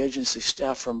 the agency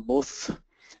staff from both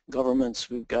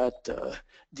governments. We've got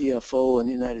DFO in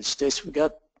the United States. We've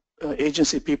got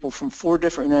agency people from 4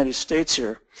 different United States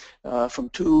here, from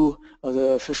 2 of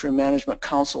the fishery management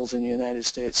councils in the United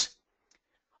States.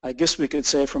 I guess we could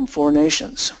say from 4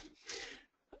 nations.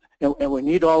 And we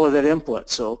need all of that input,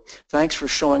 so thanks for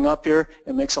showing up here.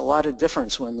 It makes a lot of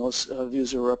difference when those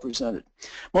views are represented.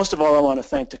 Most of all, I want to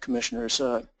thank the commissioners.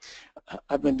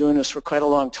 I've been doing this for quite a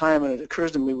long time, and it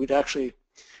occurs to me we'd actually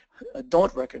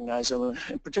don't recognize them,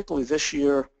 and particularly this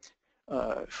year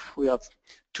we have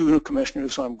 2 new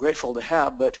commissioners who I'm grateful to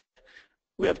have, but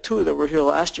we have two that were here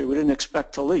last year we didn't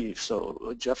expect to leave.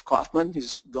 So Jeff Kaufman,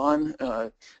 he's gone.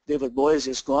 David Boys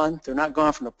is gone. They're not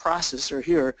gone from the process. They're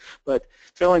here, but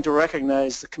failing to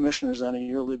recognize the commissioners on a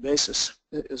yearly basis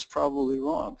is probably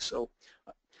wrong. So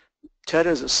Ted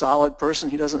is a solid person.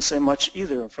 He doesn't say much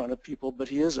either in front of people, but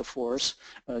he is a force.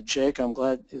 Jake, I'm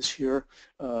glad, is here.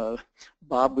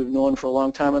 Bob, we've known for a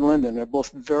long time, and Lyndon. They're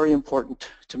both very important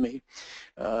to me.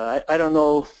 I don't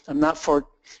know. I'm not for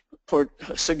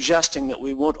suggesting that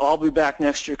we won't all be back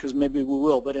next year, because maybe we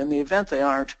will, but in the event they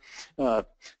aren't,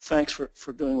 thanks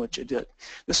for doing what you did.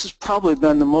 This has probably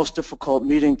been the most difficult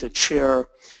meeting to chair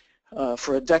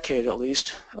for a decade at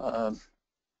least.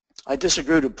 I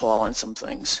disagreed with Paul on some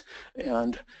things,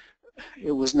 and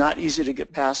it was not easy to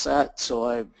get past that, so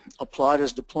I applaud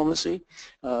his diplomacy.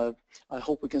 I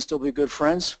hope we can still be good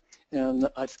friends, and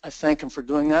I thank him for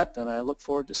doing that, and I look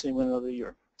forward to seeing him another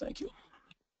year. Thank you.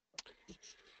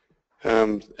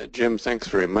 Jim, thanks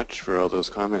very much for all those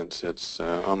comments. It's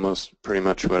almost pretty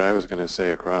much what I was going to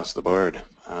say across the board.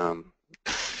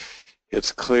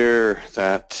 It's clear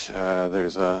that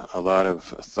there's a lot of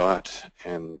thought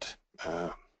and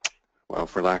well,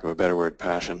 for lack of a better word,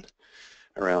 passion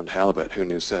around halibut. Who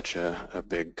knew such a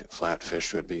big flat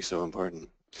fish would be so important?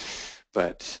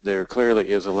 But there clearly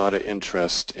is a lot of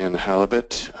interest in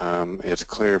halibut. It's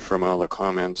clear from all the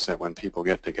comments that when people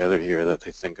get together here that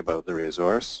they think about the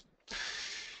resource.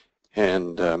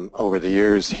 And over the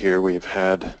years here we've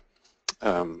had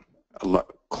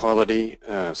quality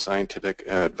scientific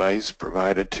advice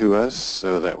provided to us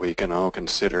so that we can all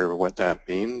consider what that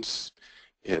means.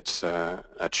 It's a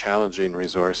challenging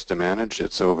resource to manage.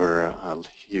 It's over a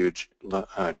huge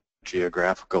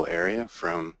geographical area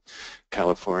from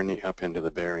California up into the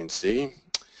Bering Sea.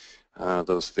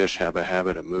 Those fish have a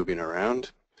habit of moving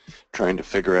around. Trying to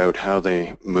figure out how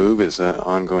they move is an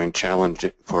ongoing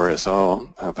challenge for us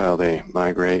all, of how they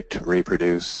migrate,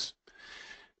 reproduce,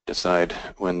 decide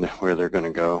where they're going to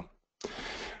go.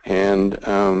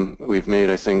 And we've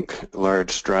made, I think,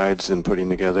 large strides in putting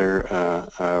together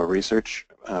a research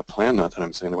plan. Not that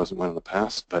I'm saying there wasn't one in the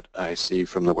past, but I see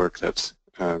from the work that's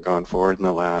gone forward in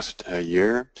the last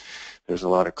year, there's a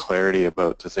lot of clarity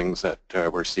about the things that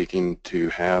we're seeking to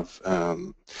have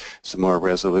some more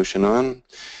resolution on.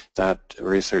 That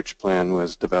research plan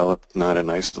was developed not in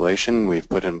isolation. We've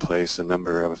put in place a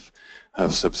number of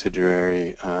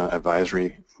subsidiary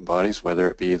advisory bodies, whether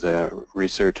it be the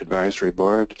Research Advisory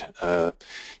Board, the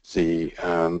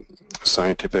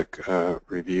Scientific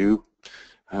Review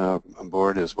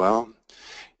Board as well,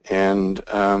 and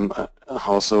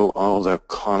also all the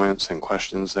comments and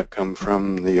questions that come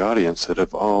from the audience that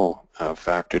have all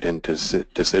factored into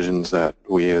decisions that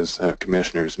we as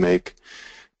commissioners make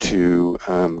to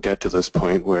get to this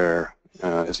point where,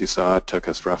 as you saw, it took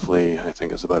us roughly, I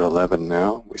think it's about 11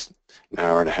 now, an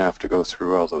hour and a half to go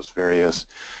through all those various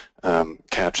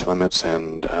catch limits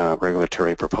and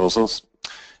regulatory proposals.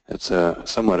 It's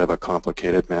somewhat of a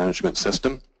complicated management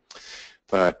system,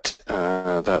 but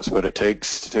that's what it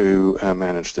takes to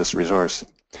manage this resource.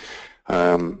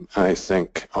 I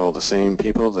think all the same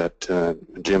people that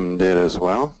Jim did as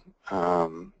well,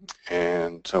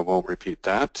 and so I won't repeat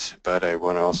that, but I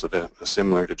want also to,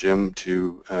 similar to Jim,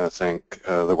 to thank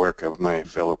the work of my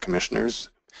fellow commissioners,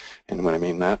 and when I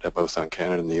mean that, both on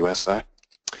Canada and the US side.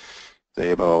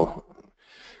 They've all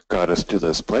got us to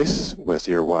this place with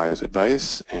your wise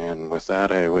advice, and with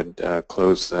that I would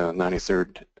close the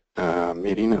 93rd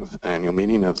annual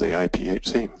meeting of the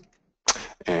IPHC,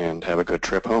 and have a good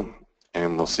trip home.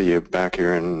 And we'll see you back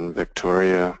here in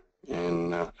Victoria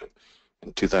in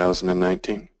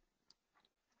 2019.